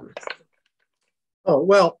anti-Semitism. Oh,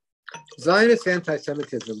 well, Zionist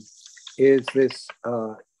anti-Semitism is this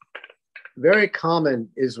very common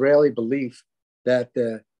Israeli belief that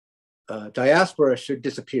the diaspora should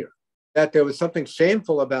disappear, that there was something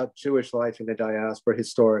shameful about Jewish life in the diaspora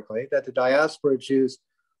historically, that the diaspora Jews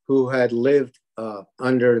who had lived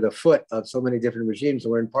under the foot of so many different regimes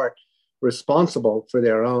were in part responsible for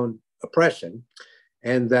their own oppression,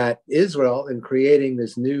 and that Israel, in creating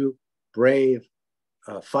this new, brave,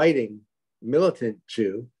 fighting, militant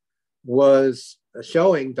Jew, was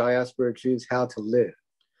showing diaspora Jews how to live,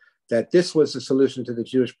 that this was the solution to the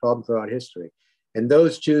Jewish problem throughout history. And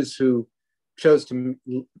those Jews who chose to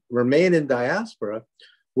remain in diaspora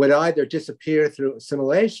would either disappear through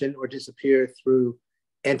assimilation or disappear through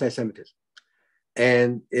anti-Semitism.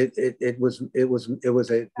 And it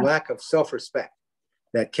was a lack of self-respect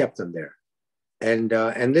that kept them there. And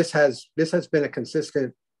this has been a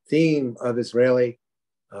consistent theme of Israeli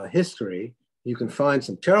history. You can find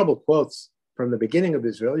some terrible quotes from the beginning of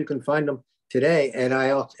Israel. You can find them today. And I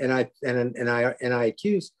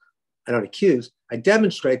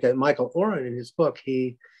demonstrate that Michael Oren in his book,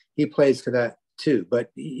 he plays to that too.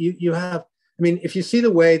 But you have, I mean, if you see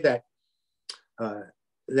the way that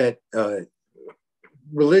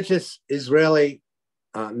religious Israeli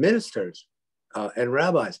ministers and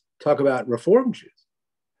rabbis talk about Reform Jews,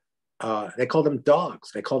 they call them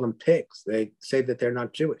dogs, they call them pigs, they say that they're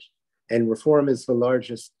not Jewish. And Reform is the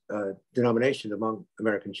largest denomination among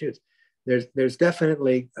American Jews. There's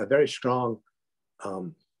definitely a very strong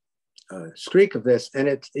streak of this,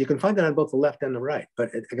 and you can find it on both the left and the right,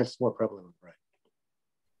 but I guess it's more prevalent on the right.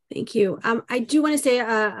 Thank you. I do want to say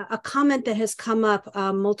a comment that has come up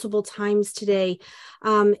multiple times today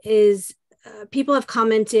is people have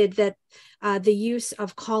commented that the use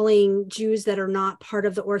of calling Jews that are not part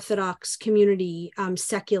of the Orthodox community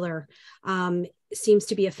secular seems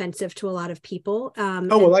to be offensive to a lot of people.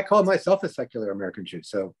 Well, I call myself a secular American Jew.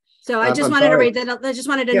 So I just wanted to read that. I just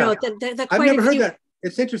wanted to note that I've never heard that.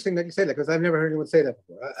 It's interesting that you say that, because I've never heard anyone say that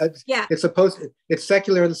before. It's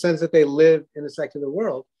secular in the sense that they live in a secular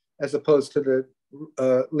world, as opposed to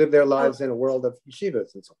live their lives in a world of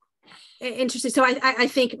yeshivas and so on. Interesting. So I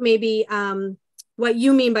think maybe what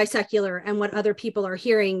you mean by secular and what other people are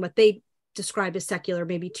hearing, what they describe as secular,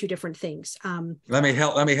 maybe two different things. Let me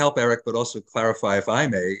help Eric, but also clarify, if I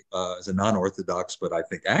may, as a non-Orthodox, but I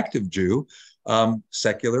think active Jew,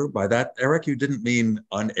 secular. By that, Eric, you didn't mean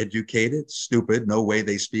uneducated, stupid, no way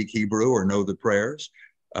they speak Hebrew or know the prayers,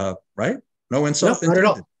 right? No insult intended.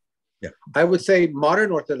 Not at all. Yeah, I would say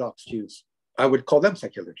modern Orthodox Jews, I would call them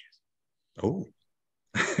secular Jews. Oh.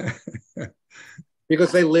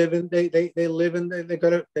 Because they live in they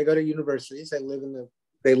go to universities, they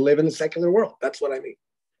live in the secular world. That's what I mean.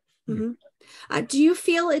 Mm-hmm. Do you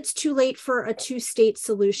feel it's too late for a two-state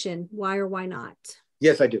solution? Why or why not?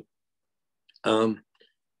 Yes, I do. And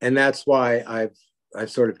that's why I've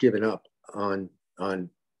sort of given up on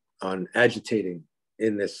agitating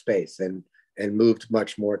in this space and moved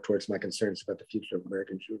much more towards my concerns about the future of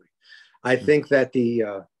American Jewry. I think that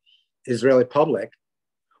the Israeli public,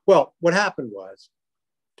 well, what happened was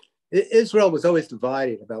Israel was always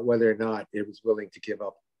divided about whether or not it was willing to give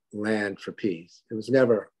up land for peace. There was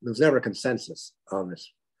never a consensus on this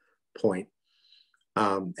point,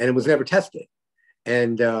 and it was never tested.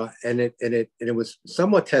 And it was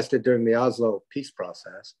somewhat tested during the Oslo peace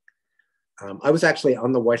process. I was actually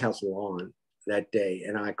on the White House lawn that day,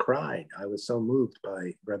 and I cried. I was so moved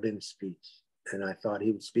by Rabin's speech, and I thought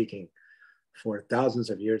he was speaking for thousands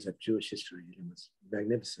of years of Jewish history. It was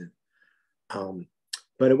magnificent,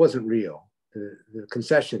 but it wasn't real. The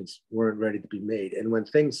concessions weren't ready to be made, and when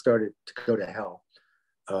things started to go to hell,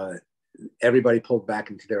 everybody pulled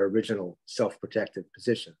back into their original self-protective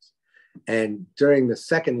positions. And during the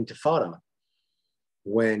second Intifada,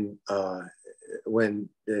 when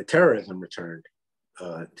the terrorism returned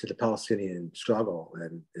to the Palestinian struggle,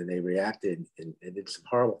 and they reacted and did some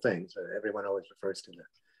horrible things. Everyone always refers to the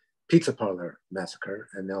pizza parlor massacre,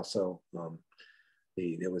 and also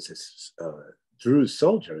there was this Druze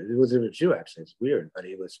soldier. It was a Jew, actually. It's weird, but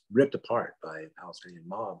he was ripped apart by a Palestinian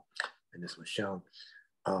mob, and this was shown.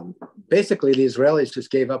 Basically, the Israelis just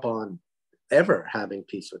gave up on ever having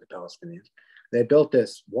peace with the Palestinians. They built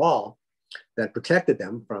this wall that protected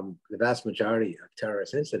them from the vast majority of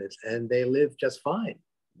terrorist incidents, and they live just fine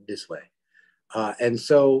this way. And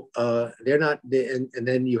so they're not, and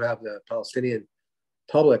then you have the Palestinian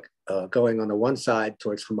public going on the one side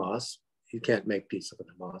towards Hamas. You can't make peace with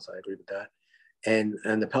Hamas, I agree with that. And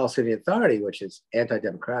the Palestinian Authority, which is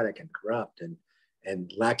anti-democratic and corrupt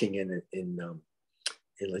and lacking in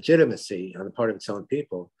legitimacy on the part of its own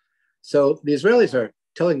people. So the Israelis are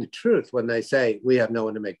telling the truth when they say we have no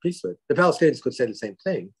one to make peace with. The Palestinians could say the same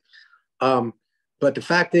thing. But the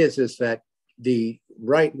fact is that the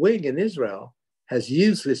right wing in Israel has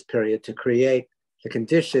used this period to create the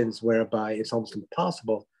conditions whereby it's almost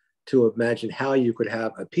impossible to imagine how you could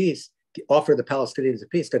have a peace, offer the Palestinians a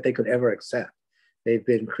peace that they could ever accept. They've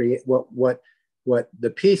been what the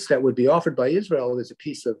peace that would be offered by Israel is a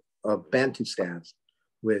peace of Bantustans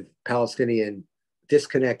with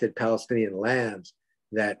disconnected Palestinian lands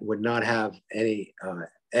that would not have any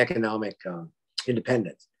economic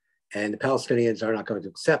independence. And the Palestinians are not going to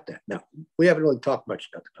accept that. Now, we haven't really talked much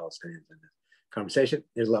about the Palestinians in this conversation.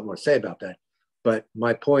 There's a lot more to say about that. But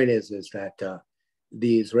my point is that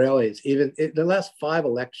the Israelis, even in the last 5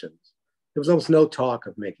 elections, there was almost no talk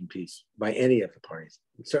of making peace by any of the parties,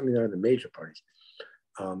 certainly not in the major parties,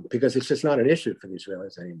 because it's just not an issue for the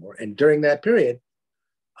Israelis anymore. And during that period,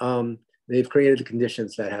 they've created the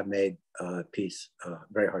conditions that have made peace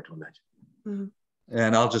very hard to imagine. Mm-hmm.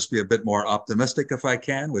 And I'll just be a bit more optimistic if I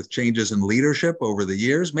can, with changes in leadership over the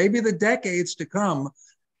years, maybe the decades to come.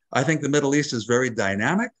 I think the Middle East is very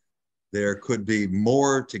dynamic. There could be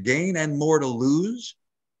more to gain and more to lose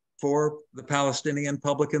for the Palestinian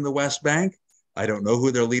public in the West Bank. I don't know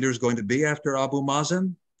who their leader is going to be after Abu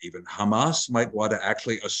Mazen. Even Hamas might want to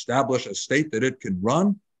actually establish a state that it can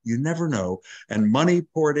run. You never know. And money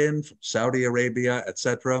poured in from Saudi Arabia, et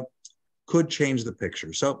cetera, could change the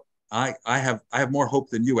picture. So I have more hope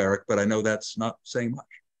than you, Eric, but I know that's not saying much.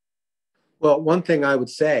 Well, one thing I would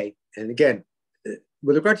say, and again,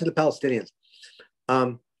 with regard to the Palestinians,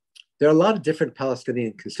 there are a lot of different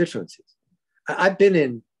Palestinian constituencies. I've been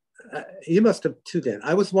in, you must have too, Dan.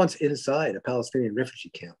 I was once inside a Palestinian refugee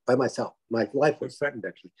camp by myself. My life was threatened,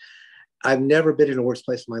 actually. I've never been in a worse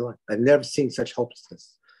place in my life. I've never seen such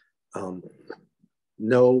hopelessness.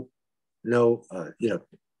 No, there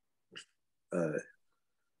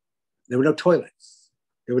were no toilets.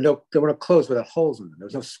 There were no clothes without holes in them. There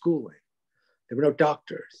was no schooling. There were no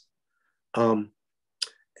doctors.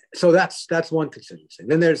 So that's one constituency.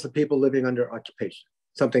 Then there's the people living under occupation,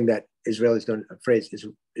 something that Israelis don't, a phrase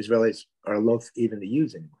Israelis are loath even to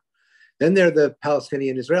use anymore. Then there are the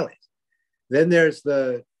Palestinian Israelis. Then there's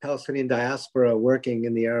the Palestinian diaspora working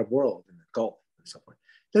in the Arab world, in the Gulf and so forth.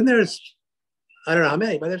 Then there's, I don't know how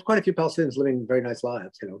many, but there's quite a few Palestinians living very nice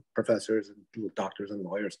lives, professors and doctors and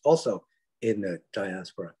lawyers also in the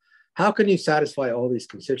diaspora. How can you satisfy all these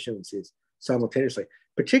constituencies simultaneously,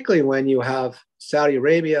 particularly when you have Saudi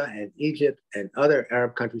Arabia and Egypt and other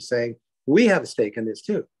Arab countries saying, we have a stake in this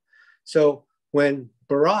too. So when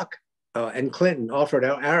Barack and Clinton offered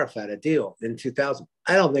Arafat a deal in 2000,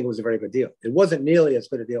 I don't think it was a very good deal. It wasn't nearly as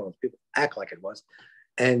good a deal as people act like it was.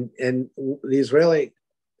 And the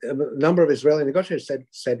number of Israeli negotiators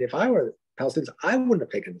said, if I were Palestinians, I wouldn't have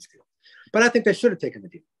taken this deal. But I think they should have taken the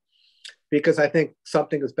deal, because I think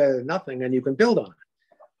something is better than nothing and you can build on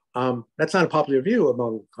it. That's not a popular view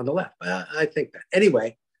on the left, but I think that.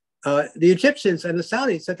 Anyway, the Egyptians and the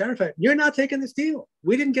Saudis said to Arafat, you're not taking this deal.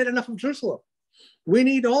 We didn't get enough of Jerusalem. We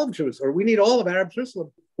need all of Jerusalem, or we need all of Arab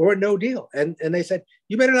Jerusalem, or no deal. And they said,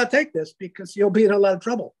 you better not take this because you'll be in a lot of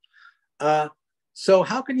trouble. So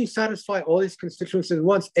how can you satisfy all these constituencies at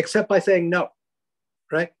once, except by saying no,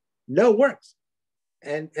 right? No works.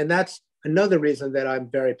 And that's another reason that I'm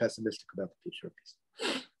very pessimistic about the future of peace.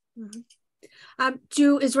 Mm-hmm.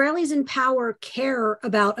 Do Israelis in power care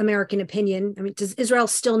about American opinion? I mean, does Israel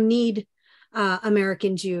still need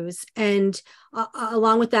American Jews? And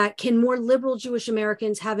along with that, can more liberal Jewish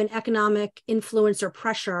Americans have an economic influence or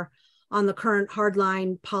pressure on the current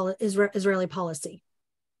hardline Israeli policy?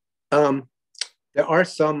 There are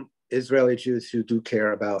some Israeli Jews who do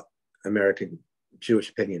care about American Jewish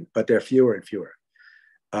opinion, but they're fewer and fewer.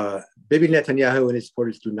 Bibi Netanyahu and his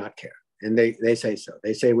supporters do not care. And they say so.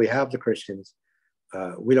 They say, we have the Christians.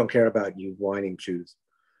 We don't care about you whining Jews.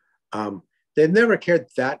 They've never cared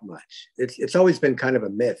that much. It's always been kind of a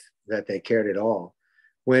myth that they cared at all.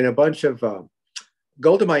 When a bunch of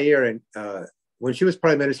Golda Meir, and when she was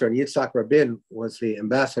prime minister and Yitzhak Rabin was the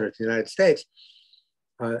ambassador to the United States,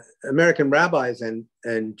 American rabbis and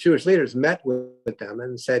Jewish leaders met with them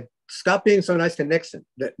and said, stop being so nice to Nixon.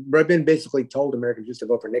 That Rabin basically told American Jews to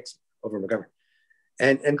vote for Nixon over McGovern.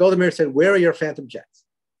 And Golda Meir said, where are your phantom jets?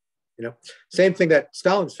 Same thing that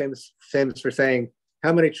Stalin's famous for saying,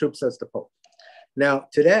 how many troops does the Pope? Now,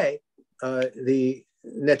 today, the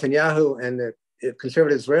Netanyahu and the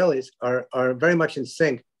conservative Israelis are very much in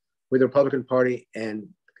sync with the Republican Party and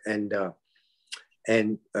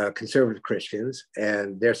conservative Christians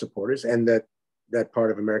and their supporters, and that part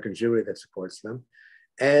of American Jewry that supports them.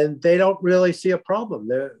 And they don't really see a problem.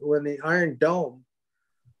 When the Iron Dome,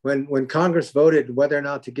 when Congress voted whether or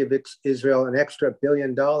not to give Israel an extra $1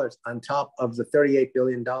 billion on top of the $38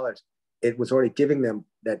 billion it was already giving them,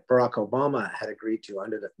 that Barack Obama had agreed to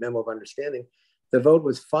under the memo of understanding, the vote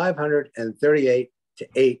was 538 to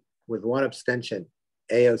 8 with one abstention,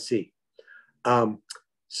 AOC.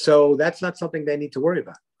 So that's not something they need to worry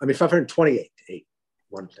about. I mean, 528 to 8,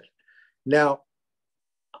 one abstention. Now,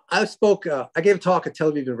 I gave a talk at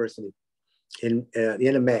Tel Aviv University in the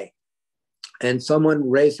end of May, and someone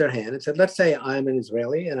raised their hand and said, let's say I'm an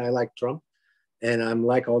Israeli and I like Trump and I'm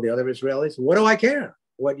like all the other Israelis. What do I care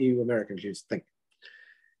what you American Jews think?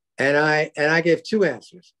 And I gave two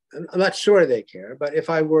answers. I'm not sure they care, but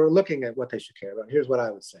if I were looking at what they should care about, here's what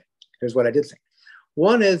I would say. Here's what I did say.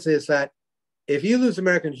 One is that if you lose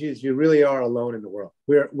American Jews, you really are alone in the world.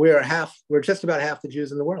 We're just about half the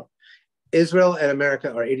Jews in the world. Israel and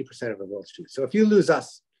America are 80% of the world's Jews. So if you lose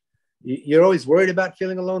us, you're always worried about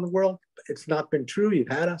feeling alone in the world. It's not been true. You've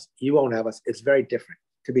had us. You won't have us. It's very different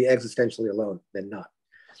to be existentially alone than not.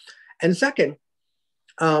 And second,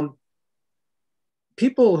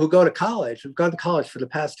 people who go to college, who've gone to college for the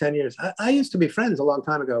past 10 years. I used to be friends a long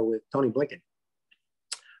time ago with Tony Blinken.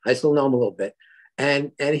 I still know him a little bit.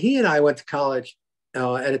 And he and I went to college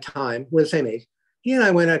at a time, we're the same age. He and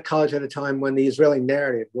I went to college at a time when the Israeli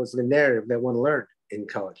narrative was the narrative that one learned in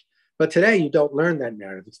college. But today you don't learn that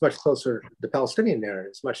narrative. It's much closer, the Palestinian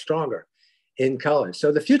narrative is much stronger in college.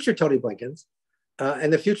 So the future Tony Blinkens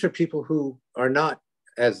and the future people who are not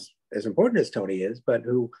as important as Tony is, but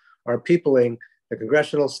who are peopling the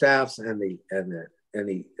congressional staffs and the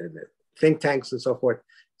think tanks and so forth,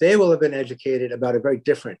 they will have been educated about a very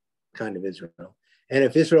different kind of Israel. And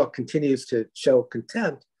if Israel continues to show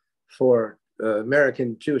contempt for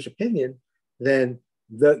American Jewish opinion, then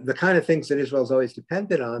the kind of things that Israel's always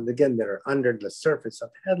depended on, again, that are under the surface of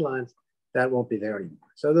headlines, that won't be there anymore.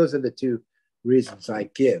 So those are the two reasons I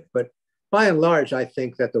give. But by and large, I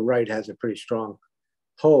think that the right has a pretty strong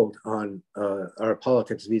hold on our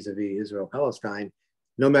politics vis-a-vis Israel-Palestine,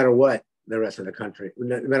 no matter what the rest of the country,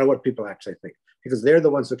 no matter what people actually think, because they're the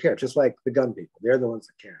ones who care, just like the gun people. They're the ones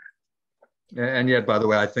that care. And yet, by the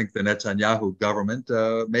way, I think the Netanyahu government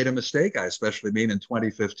made a mistake. I especially mean in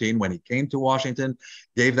 2015 when he came to Washington,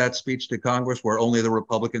 gave that speech to Congress where only the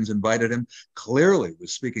Republicans invited him, clearly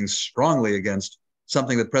was speaking strongly against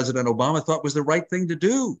something that President Obama thought was the right thing to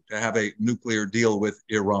do, to have a nuclear deal with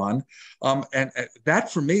Iran. And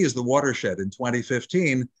that, for me, is the watershed in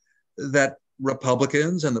 2015, that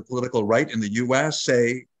Republicans and the political right in the U.S.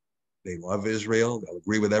 say they love Israel, they'll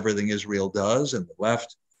agree with everything Israel does, and the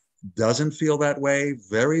left doesn't feel that way,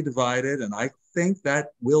 very divided. And I think that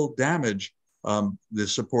will damage the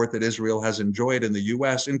support that Israel has enjoyed in the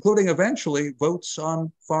U.S., including eventually votes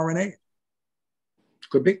on foreign aid.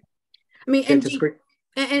 Could be. I mean,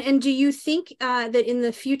 and do you think that in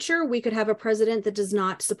the future we could have a president that does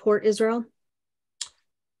not support Israel?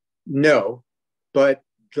 No, but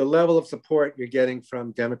the level of support you're getting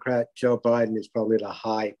from Democrat Joe Biden is probably the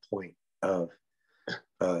high point of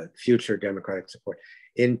future Democratic support.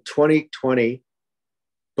 In 2020,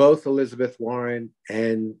 both Elizabeth Warren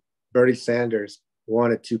and Bernie Sanders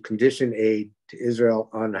wanted to condition aid to Israel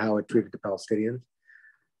on how it treated the Palestinians.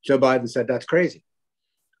 Joe Biden said, that's crazy.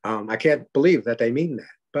 I can't believe that they mean that,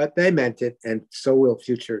 but they meant it, and so will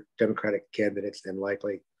future Democratic candidates and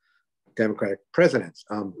likely Democratic presidents.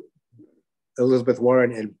 Elizabeth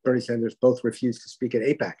Warren and Bernie Sanders both refused to speak at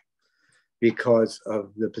AIPAC because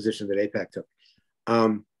of the position that AIPAC took.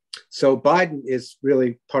 So Biden is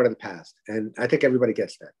really part of the past, and I think everybody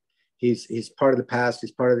gets that. He's part of the past.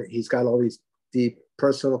 He's got all these deep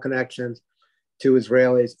personal connections to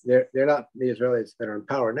Israelis. They're not the Israelis that are in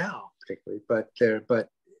power now, particularly, but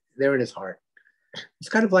they're in his heart. It's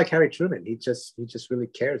kind of like Harry Truman. He just really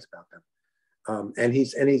cares about them, and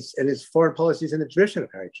his foreign policy is in the tradition of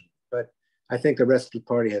Harry Truman. But I think the rest of the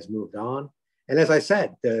party has moved on. And as I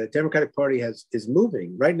said, the Democratic Party is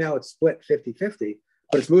moving. Right now it's split 50-50,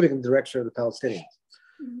 but it's moving in the direction of the Palestinians.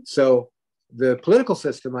 Mm-hmm. So the political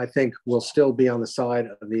system, I think, will still be on the side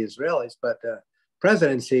of the Israelis, but the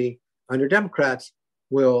presidency under Democrats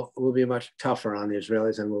will be much tougher on the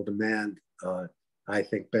Israelis and will demand, I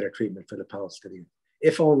think, better treatment for the Palestinians,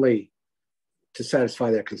 if only to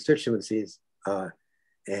satisfy their constituencies.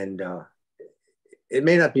 And it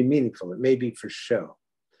may not be meaningful. It may be for show.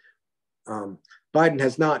 Biden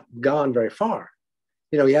has not gone very far.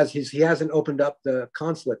 You know, he hasn't opened up the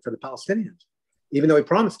consulate for the Palestinians, even though he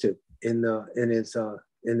promised to in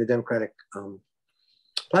the Democratic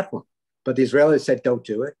platform. But the Israelis said don't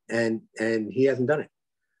do it, and he hasn't done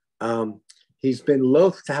it. He's been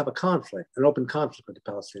loath to have an open conflict with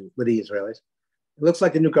the Israelis. It looks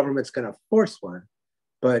like the new government's going to force one,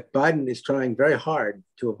 but Biden is trying very hard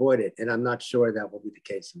to avoid it, and I'm not sure that will be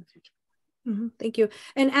the case in the future. Mm-hmm. Thank you.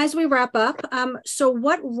 And as we wrap up, so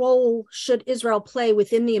what role should Israel play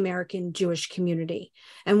within the American Jewish community?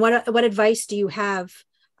 And what advice do you have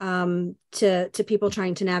to people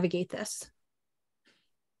trying to navigate this?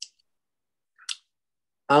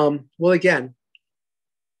 Well, again,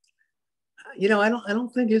 you know, I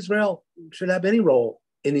don't think Israel should have any role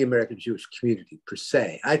in the American Jewish community per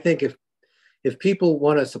se. I think if people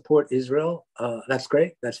want to support Israel, that's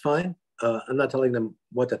great. That's fine. I'm not telling them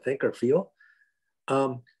what to think or feel.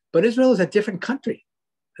 But Israel is a different country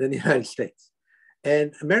than the United States.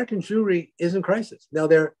 And American Jewry is in crisis. Now,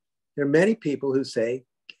 there are many people who say,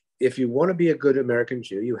 if you want to be a good American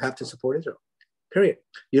Jew, you have to support Israel, period.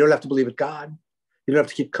 You don't have to believe in God. You don't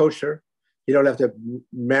have to keep kosher. You don't have to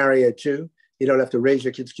marry a Jew. You don't have to raise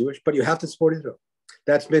your kids Jewish, but you have to support Israel.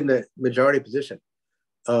 That's been the majority position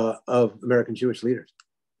of American Jewish leaders.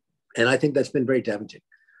 And I think that's been very damaging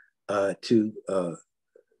to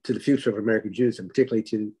the future of American Jews, and particularly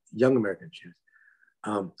to young American Jews.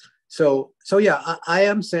 So yeah, I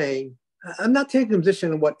am saying, I'm not taking a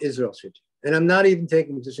position on what Israel should do. And I'm not even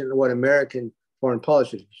taking a position on what American foreign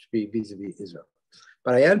policy should be vis-a-vis Israel.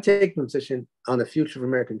 But I am taking a position on the future of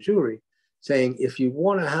American Jewry, saying if you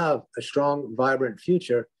want to have a strong, vibrant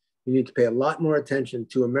future, you need to pay a lot more attention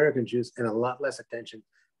to American Jews and a lot less attention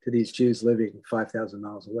to these Jews living 5,000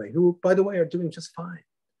 miles away, who, by the way, are doing just fine.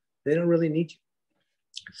 They don't really need you.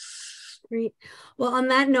 Great. Well, on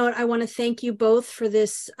that note, I want to thank you both for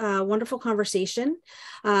this wonderful conversation.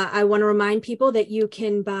 I want to remind people that you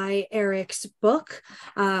can buy Eric's book,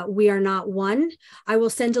 We Are Not One. I will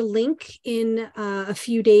send a link in a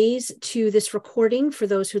few days to this recording for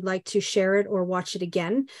those who'd like to share it or watch it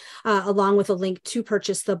again, along with a link to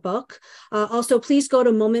purchase the book. Also, please go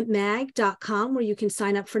to momentmag.com where you can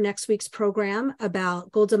sign up for next week's program about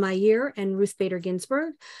Golda Meir and Ruth Bader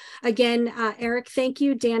Ginsburg. Again, Eric, thank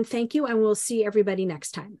you. Dan, thank you. And we'll see everybody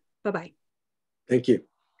next time. Bye-bye. Thank you.